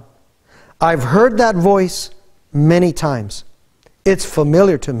God. I've heard that voice many times. It's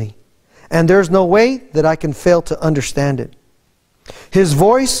familiar to me, and there's no way that I can fail to understand it. His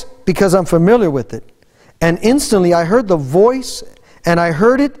voice, because I'm familiar with it. And instantly I heard the voice, and I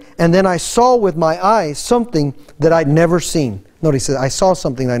heard it, and then I saw with my eyes something that I'd never seen. Notice he says, I saw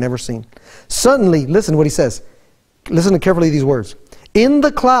something I'd never seen. Suddenly, listen what he says. Listen carefully to these words. In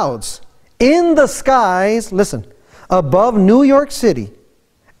the clouds, in the skies, listen, above New York City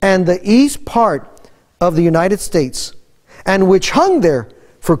and the east part of the United States, and which hung there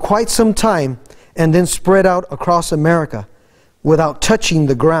for quite some time and then spread out across America without touching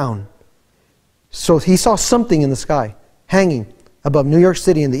the ground. So he saw something in the sky hanging above New York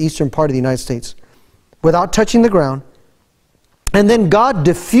City in the eastern part of the United States without touching the ground. And then God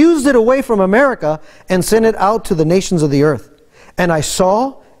diffused it away from America and sent it out to the nations of the earth. And I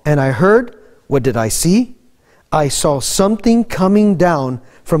saw and I heard. What did I see? I saw something coming down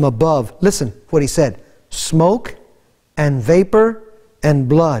from above. Listen what he said. Smoke and vapor and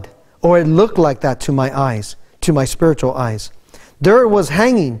blood. Or it looked like that to my eyes, to my spiritual eyes. There it was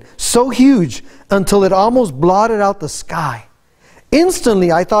hanging, so huge, until it almost blotted out the sky.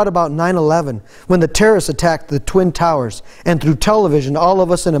 Instantly, I thought about 9/11, when the terrorists attacked the Twin Towers, and through television, all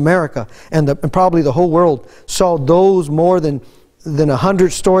of us in America, and probably the whole world, saw those more than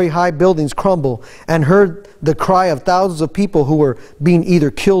 100-story high buildings crumble, and heard the cry of thousands of people who were being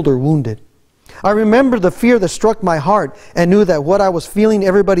either killed or wounded. I remember the fear that struck my heart, and knew that what I was feeling,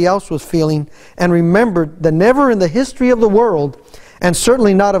 everybody else was feeling, and remembered that never in the history of the world, and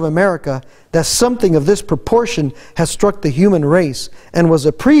certainly not of America, that something of this proportion has struck the human race, and was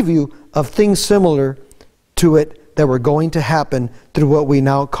a preview of things similar to it that were going to happen through what we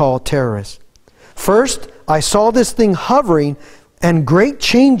now call terrorists. First, I saw this thing hovering and great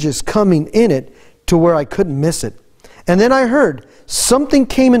changes coming in it to where I couldn't miss it. And then I heard something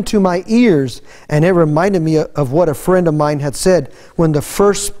came into my ears, and it reminded me of what a friend of mine had said when the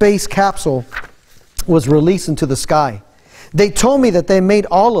first space capsule was released into the sky. They told me that they made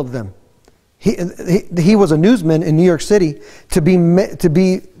all of them. He was a newsman in New York City to be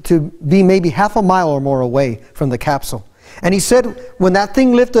maybe half a mile or more away from the capsule. And he said when that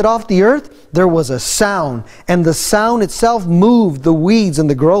thing lifted off the earth, there was a sound, and the sound itself moved the weeds and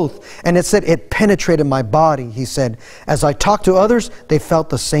the growth. And it said it penetrated my body, he said. As I talked to others, they felt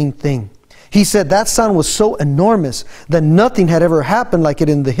the same thing. He said that sound was so enormous that nothing had ever happened like it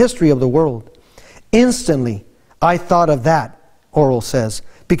in the history of the world. Instantly, I thought of that, Oral says,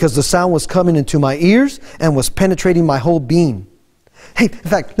 because the sound was coming into my ears and was penetrating my whole being. Hey, in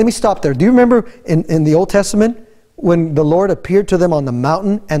fact, let me stop there. Do you remember in the Old Testament when the Lord appeared to them on the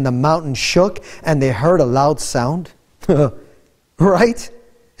mountain and the mountain shook and they heard a loud sound? Right?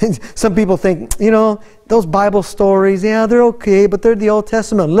 Some people think, you know, those Bible stories, yeah, they're okay, but they're the Old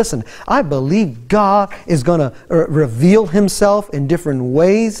Testament. Listen, I believe God is going to reveal himself in different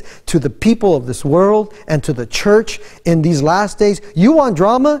ways to the people of this world and to the church in these last days. You want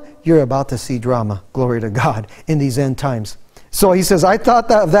drama? You're about to see drama. Glory to God in these end times. So he says, I thought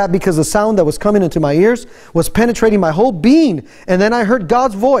of that because the sound that was coming into my ears was penetrating my whole being. And then I heard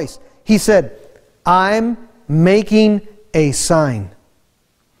God's voice. He said, I'm making a sign.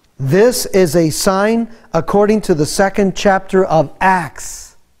 This is a sign according to the 2nd chapter of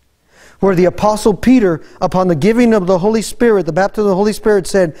Acts, where the Apostle Peter, upon the giving of the Holy Spirit, the baptism of the Holy Spirit,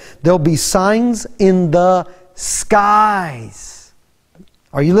 said, there'll be signs in the skies.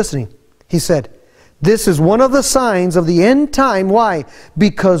 Are you listening? He said, this is one of the signs of the end time. Why?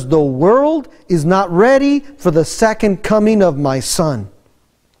 Because the world is not ready for the second coming of my Son.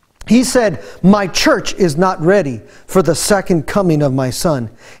 He said, my church is not ready for the second coming of my Son.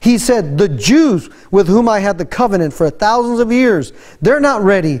 He said, the Jews with whom I had the covenant for thousands of years, they're not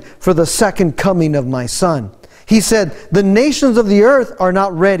ready for the second coming of my Son. He said, the nations of the earth are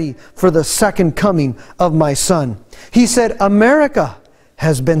not ready for the second coming of my Son. He said, America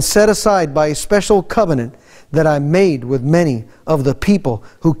has been set aside by a special covenant that I made with many of the people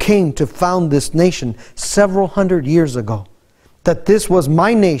who came to found this nation several hundred years ago. That this was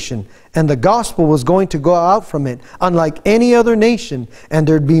my nation and the gospel was going to go out from it unlike any other nation, and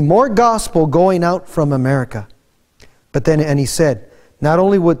there'd be more gospel going out from America. But then, and he said, not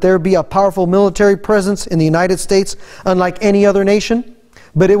only would there be a powerful military presence in the United States unlike any other nation,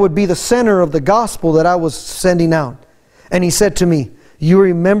 but it would be the center of the gospel that I was sending out. And he said to me, you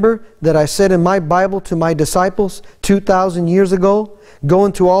remember that I said in my Bible to my disciples 2,000 years ago, go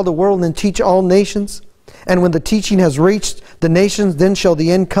into all the world and teach all nations? And when the teaching has reached the nations, then shall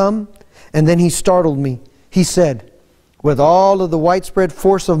the end come. And then he startled me. He said, with all of the widespread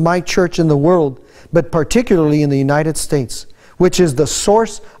force of my church in the world, but particularly in the United States, which is the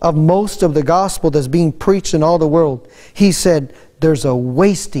source of most of the gospel that's being preached in all the world, he said, there's a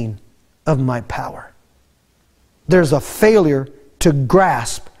wasting of my power. There's a failure to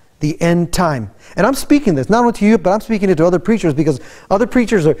grasp the end time. And I'm speaking this, not only to you, but I'm speaking it to other preachers, because other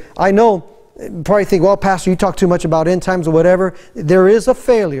preachers are, I know, probably think, well, Pastor, you talk too much about end times or whatever. There is a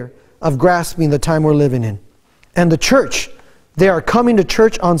failure of grasping the time we're living in. And the church, they are coming to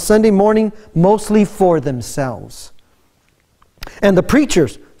church on Sunday morning mostly for themselves. And the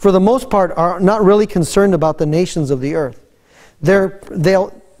preachers, for the most part, are not really concerned about the nations of the earth. They're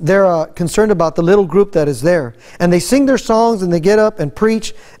concerned about the little group that is there. And they sing their songs and they get up and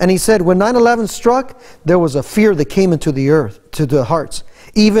preach. And he said, when 9/11 struck, there was a fear that came into the earth, to the hearts,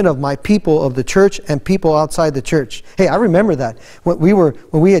 even of my people of the church and people outside the church. Hey, I remember that. When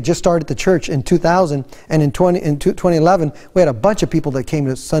we had just started the church in 2000, and in 2011, we had a bunch of people that came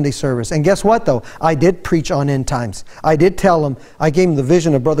to Sunday service. And guess what, though? I did preach on end times. I did tell them, I gave them the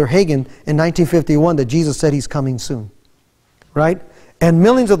vision of Brother Hagin in 1951 that Jesus said he's coming soon. Right? And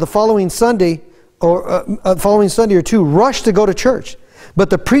millions of the following Sunday or two rushed to go to church. But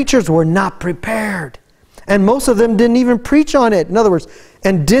the preachers were not prepared. And most of them didn't even preach on it. In other words,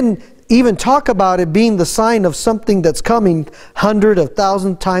 and didn't even talk about it being the sign of something that's coming 100,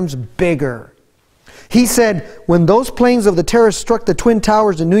 1,000 times bigger. He said, when those planes of the terrorists struck the Twin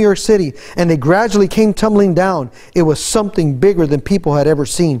Towers in New York City and they gradually came tumbling down, it was something bigger than people had ever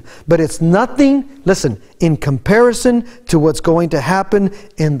seen. But it's nothing, listen, in comparison to what's going to happen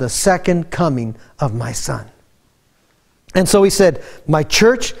in the second coming of my Son. And so he said, my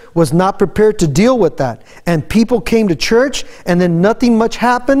church was not prepared to deal with that. And people came to church and then nothing much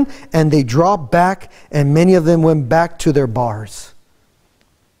happened and they dropped back and many of them went back to their bars.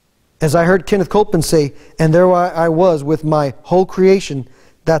 As I heard Kenneth Copeland say, and there I was with my whole creation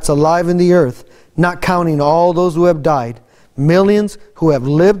that's alive in the earth, not counting all those who have died, millions who have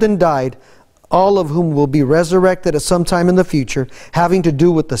lived and died, all of whom will be resurrected at some time in the future, having to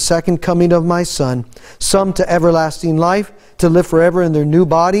do with the second coming of my Son, some to everlasting life, to live forever in their new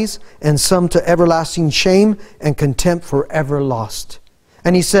bodies, and some to everlasting shame and contempt forever lost.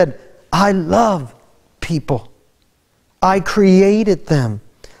 And he said, I love people. I created them.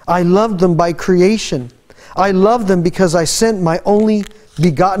 I loved them by creation. I love them because I sent my only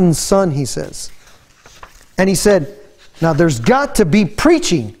begotten Son, he says. And he said, now there's got to be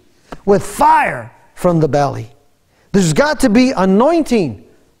preaching with fire from the belly. There's got to be anointing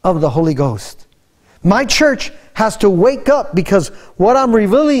of the Holy Ghost. My church has to wake up, because what I'm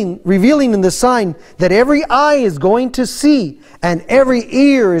revealing in the sign that every eye is going to see and every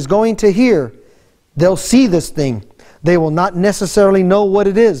ear is going to hear, they'll see this thing. They will not necessarily know what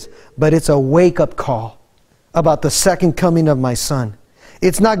it is, but it's a wake-up call about the second coming of my Son.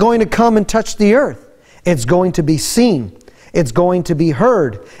 It's not going to come and touch the earth. It's going to be seen. It's going to be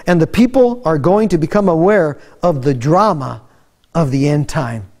heard. And the people are going to become aware of the drama of the end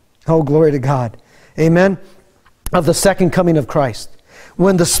time. Oh, glory to God. Amen. Of the second coming of Christ.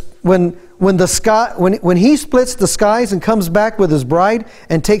 When He splits the skies and comes back with His bride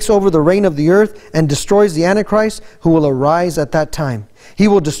and takes over the reign of the earth and destroys the Antichrist, who will arise at that time. He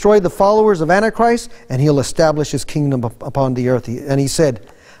will destroy the followers of Antichrist and He'll establish His kingdom upon the earth. And He said,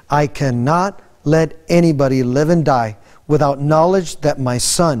 I cannot let anybody live and die without knowledge that my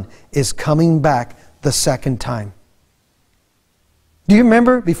Son is coming back the second time. Do you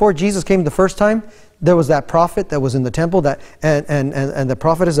remember before Jesus came the first time, there was that prophet that was in the temple, and the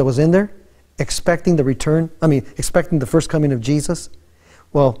prophetess that was in there expecting the expecting the first coming of Jesus?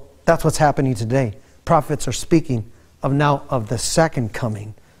 Well, that's what's happening today. Prophets are speaking of the second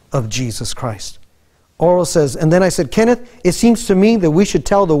coming of Jesus Christ. Oral says, and then I said, Kenneth, it seems to me that we should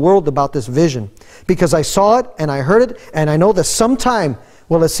tell the world about this vision, because I saw it and I heard it, and I know that sometime,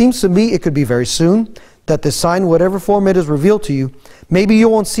 well, it seems to me it could be very soon, that this sign, whatever form it is revealed to you, maybe you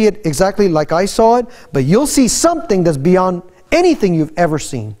won't see it exactly like I saw it, but you'll see something that's beyond anything you've ever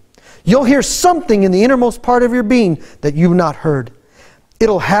seen. You'll hear something in the innermost part of your being that you've not heard.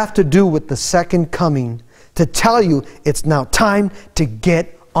 It'll have to do with the second coming, to tell you it's now time to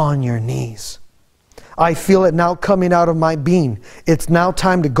get on your knees. I feel it now coming out of my being. It's now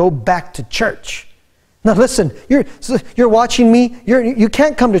time to go back to church. Now listen, you're watching me. You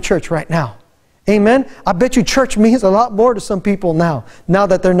can't come to church right now. Amen? I bet you church means a lot more to some people now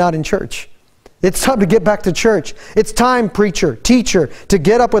that they're not in church. It's time to get back to church. It's time, preacher, teacher, to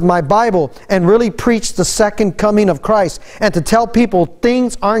get up with my Bible and really preach the second coming of Christ, and to tell people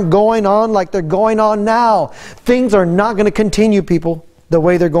things aren't going on like they're going on now. Things are not going to continue, people, the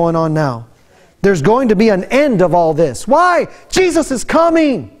way they're going on now. There's going to be an end of all this. Why? Jesus is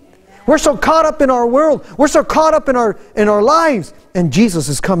coming. We're so caught up in our world. We're so caught up in our lives. And Jesus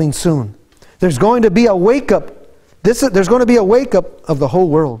is coming soon. There's going to be a wake-up. There's going to be a wake-up of the whole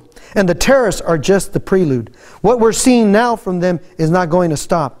world. And the terrorists are just the prelude. What we're seeing now from them is not going to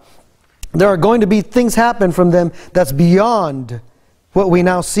stop. There are going to be things happen from them that's beyond what we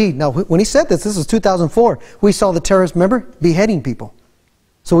now see. Now, when he said this was 2004. We saw the terrorists, remember, beheading people.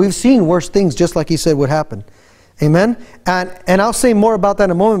 So we've seen worse things just like he said would happen. Amen? And I'll say more about that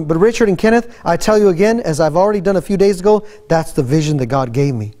in a moment. But Richard and Kenneth, I tell you again, as I've already done a few days ago, that's the vision that God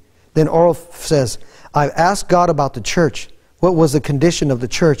gave me. Then Oral says, I've asked God about the church. What was the condition of the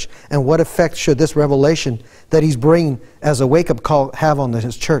church? And what effect should this revelation that he's bringing as a wake-up call have on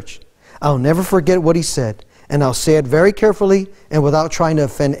his church? I'll never forget what he said. And I'll say it very carefully and without trying to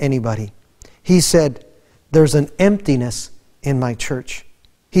offend anybody. He said, there's an emptiness in my church.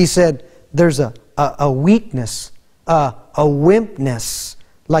 He said, there's a weakness, a wimpness,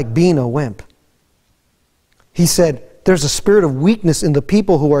 like being a wimp. He said, there's a spirit of weakness in the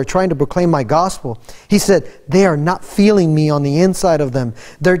people who are trying to proclaim my gospel. He said, they are not feeling me on the inside of them.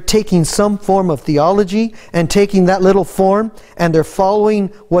 They're taking some form of theology and taking that little form and they're following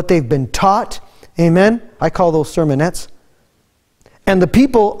what they've been taught. Amen? I call those sermonettes. And the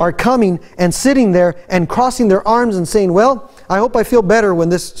people are coming and sitting there and crossing their arms and saying, well, I hope I feel better when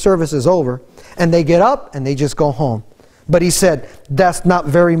this service is over. And they get up and they just go home. But he said, that's not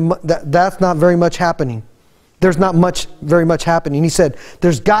very much happening. There's not very much happening. He said,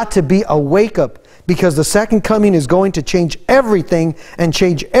 there's got to be a wake-up because the second coming is going to change everything and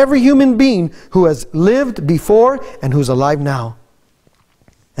change every human being who has lived before and who's alive now.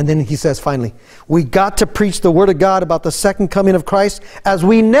 And then he says finally, we got to preach the Word of God about the second coming of Christ as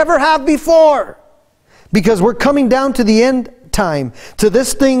we never have before. Because we're coming down to the end time. To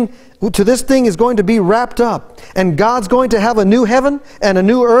this thing is going to be wrapped up. And God's going to have a new heaven and a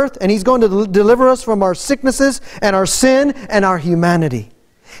new earth. And He's going to deliver us from our sicknesses and our sin and our humanity.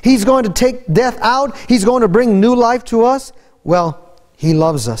 He's going to take death out. He's going to bring new life to us. Well, He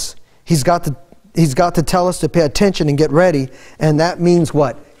loves us. He's got to tell us to pay attention and get ready. And that means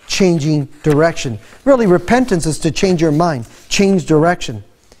what? Changing direction. Really, repentance is to change your mind. Change direction.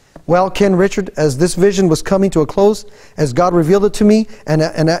 Well, Ken, Richard, as this vision was coming to a close, as God revealed it to me, and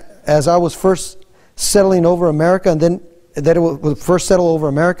as I was first settling over America, and then that it would first settle over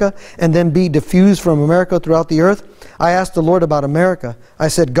America, and then be diffused from America throughout the earth, I asked the Lord about America. I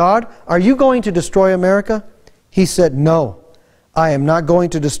said, God, are you going to destroy America? He said, no, I am not going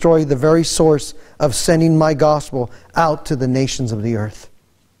to destroy the very source of sending my gospel out to the nations of the earth.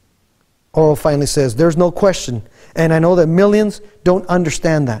 Oral finally says, there's no question, and I know that millions don't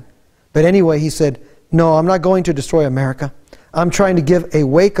understand that. But anyway, he said, no, I'm not going to destroy America. I'm trying to give a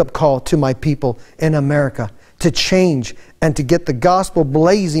wake-up call to my people in America to change and to get the gospel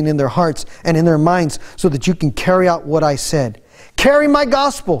blazing in their hearts and in their minds so that you can carry out what I said. Carry my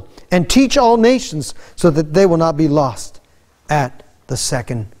gospel and teach all nations so that they will not be lost at the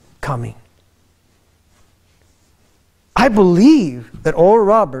second coming. I believe that Oral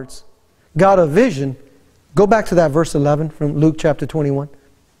Roberts got a vision. Go back to that verse 11 from Luke chapter 21.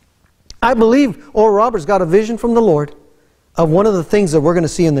 I believe Oral Roberts got a vision from the Lord of one of the things that we're going to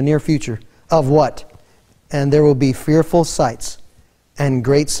see in the near future. Of what? And there will be fearful sights and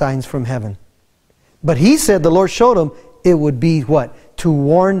great signs from heaven. But he said, the Lord showed him, it would be what? To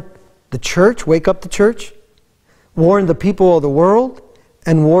warn the church, wake up the church, warn the people of the world,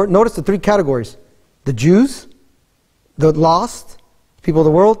 and warn, notice the three categories. The Jews, the lost, people of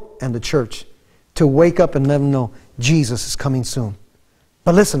the world, and the church. To wake up and let them know Jesus is coming soon.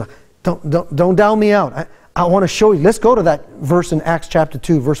 But listen, don't down me out. I want to show you. Let's go to that verse in Acts chapter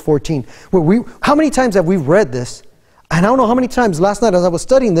 2, verse 14. How many times have we read this? And I don't know how many times last night as I was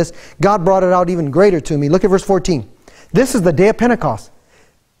studying this, God brought it out even greater to me. Look at verse 14. This is the day of Pentecost.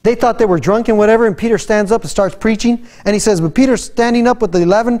 They thought they were drunk and whatever, and Peter stands up and starts preaching. And he says, but Peter, standing up with the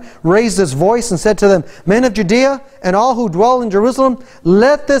 11, raised his voice and said to them, men of Judea and all who dwell in Jerusalem,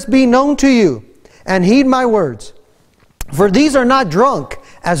 let this be known to you, and heed my words. For these are not drunk,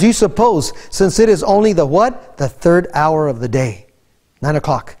 as you suppose, since it is only the what? The third hour of the day. 9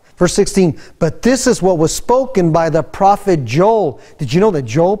 o'clock. Verse 16, but this is what was spoken by the prophet Joel. Did you know that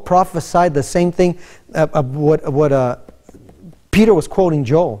Joel prophesied the same thing? Peter was quoting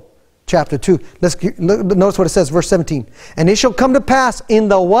Joel, chapter 2. Notice what it says, verse 17. And it shall come to pass in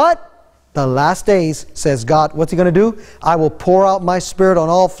the what? The last days, says God. What's He going to do? I will pour out my Spirit on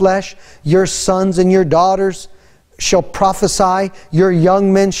all flesh. Your sons and your daughters shall prophesy. Your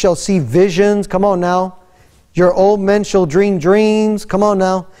young men shall see visions. Come on now. Your old men shall dream dreams. Come on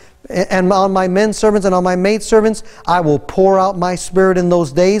now. and on my men servants and on my maid servants, I will pour out my Spirit in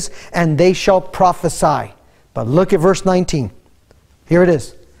those days, and they shall prophesy. But look at verse 19. Here it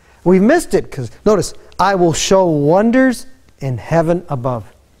is. We missed it because, notice, I will show wonders in heaven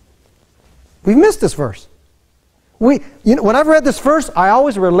above. We missed this verse. When I've read this verse, I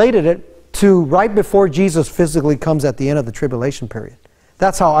always related it to right before Jesus physically comes at the end of the tribulation period.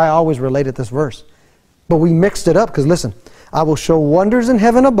 That's how I always related this verse. But we mixed it up because, listen, I will show wonders in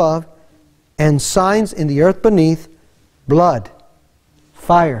heaven above and signs in the earth beneath, blood,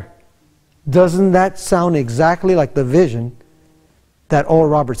 fire. Doesn't that sound exactly like the vision that Oral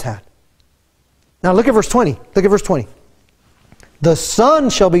Roberts had? Now look at verse 20. Look at verse 20. The sun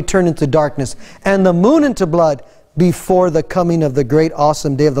shall be turned into darkness and the moon into blood before the coming of the great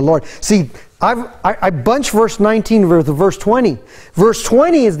awesome day of the Lord. See, I bunched verse 19 with verse 20. Verse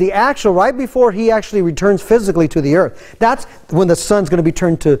 20 is the actual, right before he actually returns physically to the earth. That's when the sun's going to be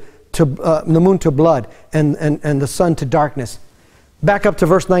turned to the moon to blood and the sun to darkness. Back up to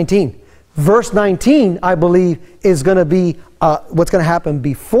verse 19. Verse 19, I believe, is going to be what's going to happen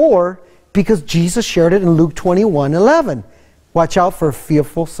before, because Jesus shared it in Luke 21:11. Watch out for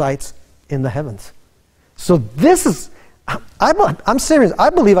fearful sights in the heavens. So this is, I'm serious.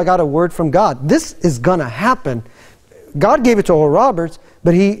 I believe I got a word from God. This is going to happen. God gave it to Oral Roberts,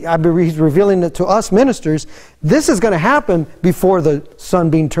 but he's revealing it to us ministers. This is going to happen before the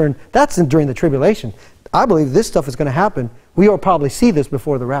sun being turned. That's during the tribulation. I believe this stuff is going to happen. We will probably see this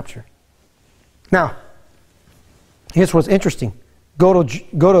before the rapture. Now, here's what's interesting. Go to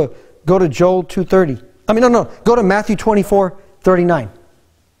Joel 2:30. Go to Matthew 24:39.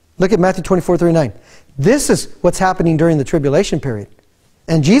 Look at Matthew 24:39. This is what's happening during the tribulation period.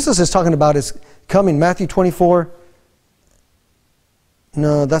 And Jesus is talking about his coming. Matthew 24.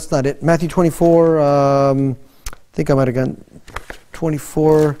 No, that's not it. Matthew 24. I think I might have gone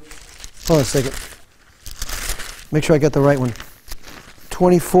 24. Hold on a second. Make sure I get the right one.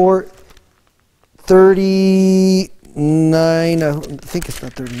 24:39. I think it's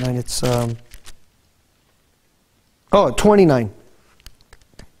not 39. It's 29.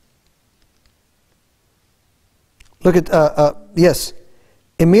 Look at, yes.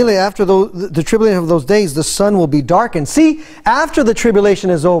 Immediately after the tribulation of those days, the sun will be darkened. See, after the tribulation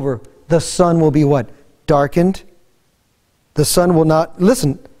is over, the sun will be what? Darkened. The sun will not,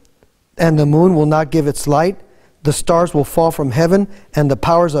 listen, and the moon will not give its light. The stars will fall from heaven, and the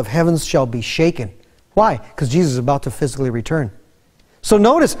powers of heavens shall be shaken. Why? Because Jesus is about to physically return. So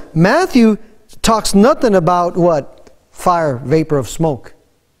notice, Matthew talks nothing about what? Fire, vapor of smoke,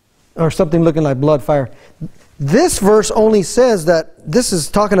 or something looking like blood, fire. This verse only says that this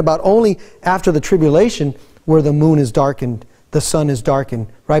is talking about only after the tribulation, where the moon is darkened, the sun is darkened,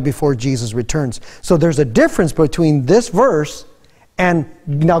 right before Jesus returns. So there's a difference between this verse and,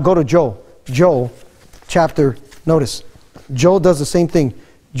 now go to Joel. Joel chapter, notice, Joel does the same thing.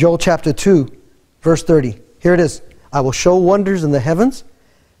 Joel chapter 2, verse 30. Here it is. I will show wonders in the heavens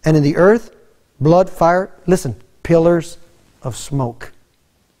and in the earth, blood, fire, listen, pillars of smoke.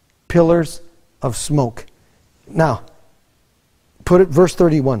 Pillars of smoke. Now, put it verse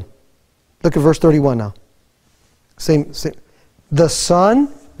 31. Look at verse 31 now. Same. The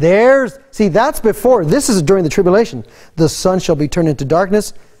sun, see, that's before. This is during the tribulation. The sun shall be turned into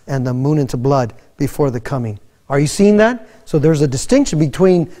darkness and the moon into blood before the coming. Are you seeing that? So there's a distinction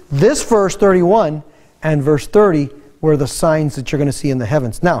between this verse 31 and verse 30, where the signs that you're going to see in the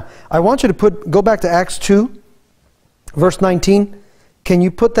heavens. Now, I want you to go back to Acts 2, verse 19. Can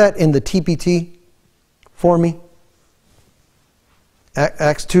you put that in the TPT for me?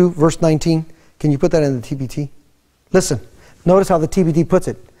 Acts 2, verse 19. Can you put that in the TPT? Listen, notice how the TPT puts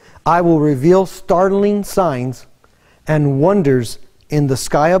it. I will reveal startling signs and wonders in the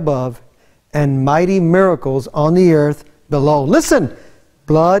sky above and mighty miracles on the earth below. Listen,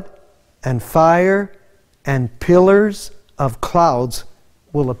 blood and fire and pillars of clouds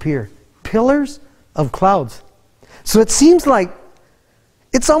will appear. Pillars of clouds. So it seems like,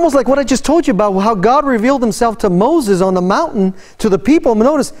 it's almost like what I just told you about how God revealed himself to Moses on the mountain to the people.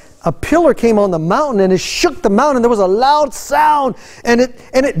 Notice a pillar came on the mountain and it shook the mountain. There was a loud sound. And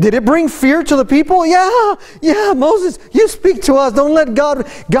did it bring fear to the people? Yeah, Moses, you speak to us. Don't let God.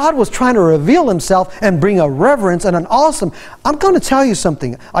 God was trying to reveal himself and bring a reverence and an awesome. I'm going to tell you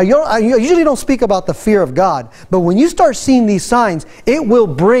something. I usually don't speak about the fear of God. But when you start seeing these signs, it will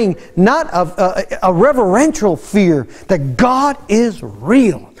bring not a reverential fear that God is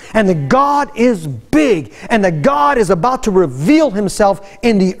real. And that God is big, and that God is about to reveal Himself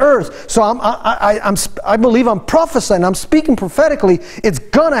in the earth. So I believe I'm prophesying, I'm speaking prophetically. It's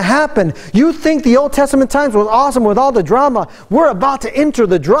going to happen. You think the Old Testament times was awesome with all the drama. We're about to enter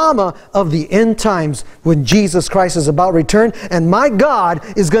the drama of the end times when Jesus Christ is about to return. And my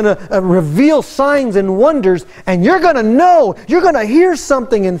God is going to reveal signs and wonders, and you're going to know, you're going to hear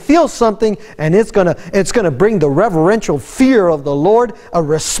something and feel something, and it's going to bring the reverential fear of the Lord, a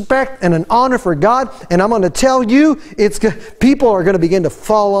respect and an honor for God. And I'm going to tell you, people are going to begin to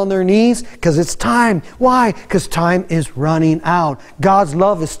fall on their knees because it's time. Why? Because time is running out. God's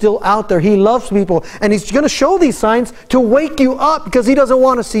love is still out there. He loves people, and He's going to show these signs to wake you up because He doesn't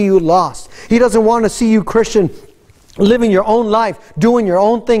want to see you lost. He doesn't want to see you, Christian, living your own life, doing your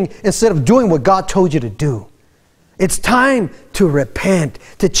own thing instead of doing what God told you to do. It's time to repent,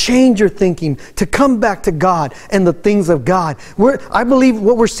 to change your thinking, to come back to God and the things of God. I believe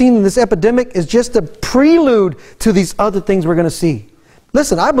what we're seeing in this epidemic is just a prelude to these other things we're going to see.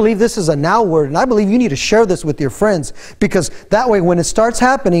 Listen, I believe this is a now word, and I believe you need to share this with your friends, because that way when it starts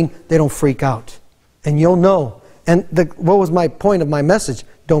happening, they don't freak out. And you'll know. And what was my point of my message?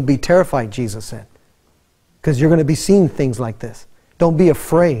 Don't be terrified, Jesus said. Because you're going to be seeing things like this. Don't be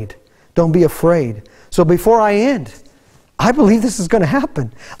afraid. Don't be afraid. So before I end, I believe this is going to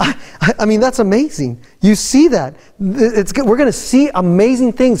happen. I mean, that's amazing. You see that. We're going to see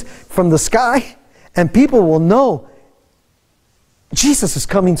amazing things from the sky, and people will know Jesus is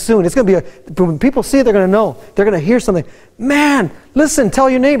coming soon. It's going to be when people see it, they're going to know. They're going to hear something. Man, listen, tell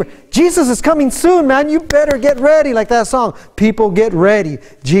your neighbor, Jesus is coming soon, man. You better get ready, like that song. People, get ready.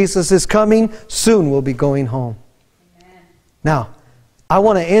 Jesus is coming soon. We'll be going home. Amen. Now, I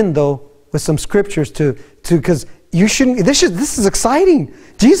want to end, though, with some scriptures because you shouldn't. This is exciting.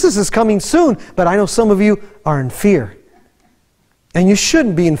 Jesus is coming soon, but I know some of you are in fear. And you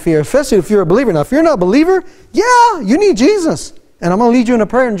shouldn't be in fear, especially if you're a believer. Now, if you're not a believer, yeah, you need Jesus. And I'm going to lead you in a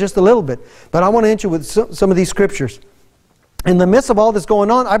prayer in just a little bit. But I want to end you with some of these scriptures. In the midst of all this going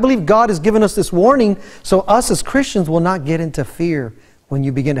on, I believe God has given us this warning so us as Christians will not get into fear when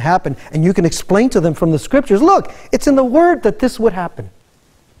you begin to happen. And you can explain to them from the scriptures, look, it's in the Word that this would happen.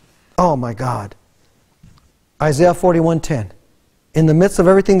 Oh my God. Isaiah 41:10. In the midst of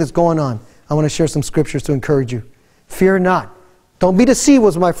everything that's going on, I want to share some scriptures to encourage you. Fear not. Don't be deceived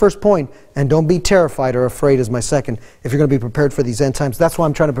was my first point, and don't be terrified or afraid is my second, if you're going to be prepared for these end times. That's why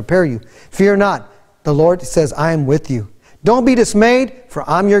I'm trying to prepare you. Fear not. The Lord says, I am with you. Don't be dismayed, for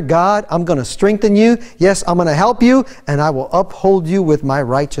I'm your God. I'm going to strengthen you. Yes, I'm going to help you, and I will uphold you with my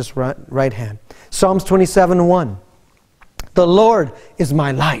righteous right hand. Psalms 27:1. The Lord is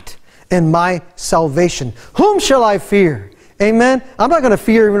my light and my salvation. Whom shall I fear? Amen? I'm not going to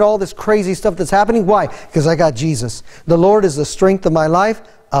fear even all this crazy stuff that's happening. Why? Because I got Jesus. The Lord is the strength of my life.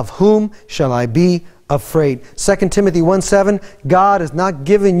 Of whom shall I be afraid? 2 Timothy 1:7. God has not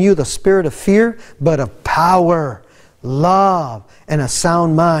given you the spirit of fear, but of power, love, and a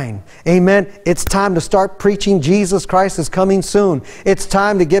sound mind. Amen. It's time to start preaching Jesus Christ is coming soon. It's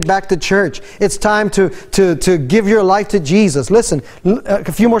time to get back to church. It's time to give your life to Jesus. Listen, a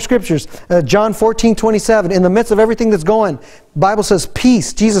few more scriptures. John 14:27. In the midst of everything that's going, Bible says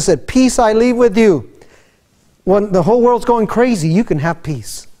peace. Jesus said, peace I leave with you. When the whole world's going crazy, you can have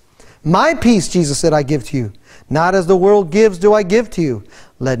peace. My peace, Jesus said, I give to you. Not as the world gives do I give to you.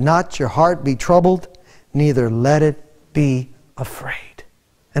 Let not your heart be troubled, neither let it be afraid.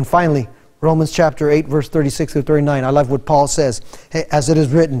 And finally, Romans chapter 8, verse 36 through 39. I love what Paul says. Hey, as it is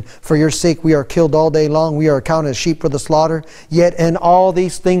written, for your sake we are killed all day long. We are accounted as sheep for the slaughter. Yet in all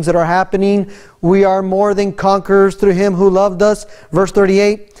these things that are happening, we are more than conquerors through Him who loved us. Verse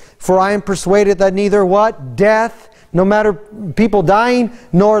 38. For I am persuaded that neither what? Death, no matter people dying,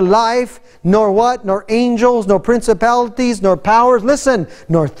 nor life, nor what? Nor angels, nor principalities, nor powers. Listen,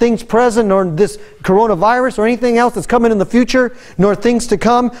 nor things present, nor this coronavirus, or anything else that's coming in the future, nor things to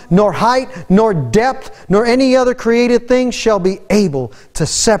come, nor height, nor depth, nor any other created thing shall be able to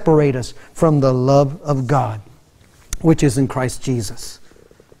separate us from the love of God, which is in Christ Jesus.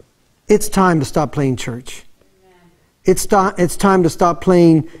 It's time to stop playing church. It's time to stop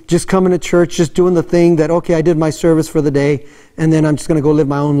playing, just coming to church, just doing the thing that, okay, I did my service for the day, and then I'm just going to go live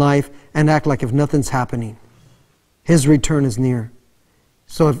my own life and act like if nothing's happening. His return is near.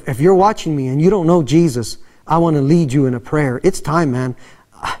 So if you're watching me and you don't know Jesus, I want to lead you in a prayer. It's time, man.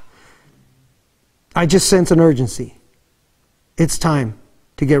 I just sense an urgency. It's time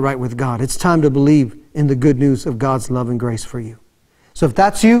to get right with God. It's time to believe in the good news of God's love and grace for you. So if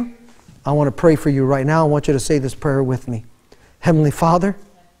that's you, I want to pray for you right now. I want you to say this prayer with me. Heavenly Father,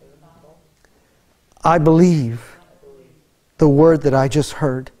 I believe the word that I just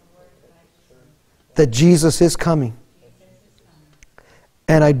heard, that Jesus is coming.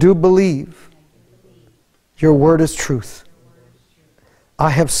 And I do believe your word is truth.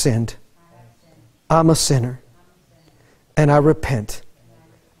 I have sinned. I'm a sinner. And I repent.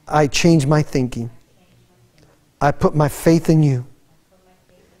 I change my thinking. I put my faith in you.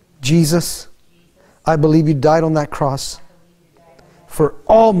 Jesus, I believe you died on that cross for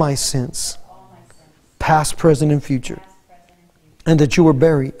all my sins, past, present, and future. And that you were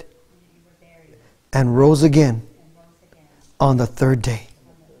buried and rose again on the third day,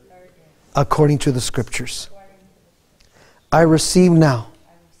 according to the Scriptures. I receive now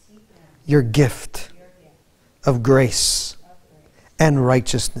your gift of grace and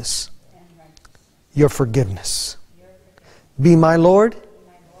righteousness, your forgiveness. Be my Lord,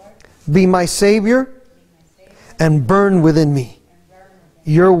 be my Savior, and burn within me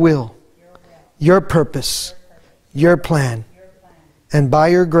your will, your purpose, your plan. And by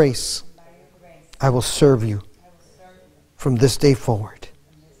your grace, I will serve you from this day forward.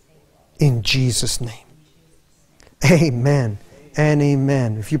 In Jesus' name. Amen and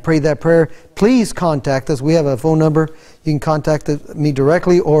amen. If you prayed that prayer, please contact us. We have a phone number. You can contact me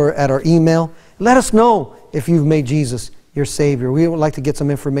directly or at our email. Let us know if you've made Jesus your Savior. We would like to get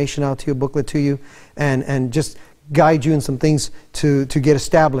some information out to you, a booklet to you, and just guide you in some things to get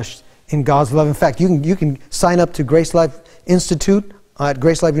established in God's love. In fact, you can sign up to Grace Life Institute at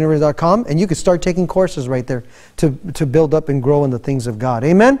gracelifeuniversity.com, and you can start taking courses right there to build up and grow in the things of God.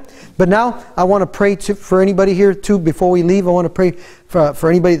 Amen? But now, I want to pray for anybody here too. Before we leave, I want to pray for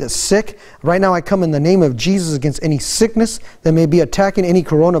anybody that's sick. Right now, I come in the name of Jesus against any sickness that may be attacking any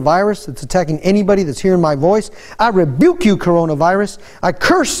coronavirus that's attacking anybody that's hearing my voice. I rebuke you, coronavirus. I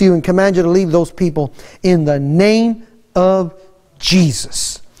curse you and command you to leave those people in the name of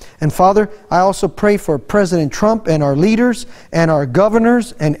Jesus. And Father, I also pray for President Trump and our leaders and our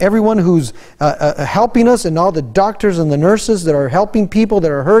governors and everyone who's helping us, and all the doctors and the nurses that are helping people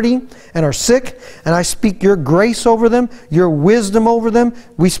that are hurting and are sick. And I speak your grace over them, your wisdom over them.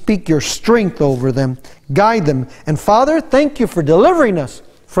 We speak your strength over them. Guide them. And Father, thank you for delivering us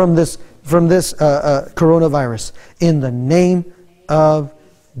from this coronavirus in the name of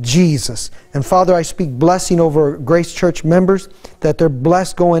Jesus. And Father, I speak blessing over Grace Church members, that they're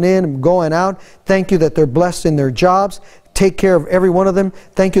blessed going in and going out. Thank you that they're blessed in their jobs. Take care of every one of them.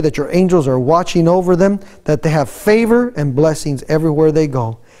 Thank you that your angels are watching over them, that they have favor and blessings everywhere they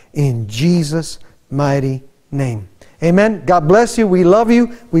go. In Jesus' mighty name. Amen. God bless you. We love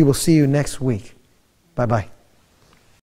you. We will see you next week. Bye-bye.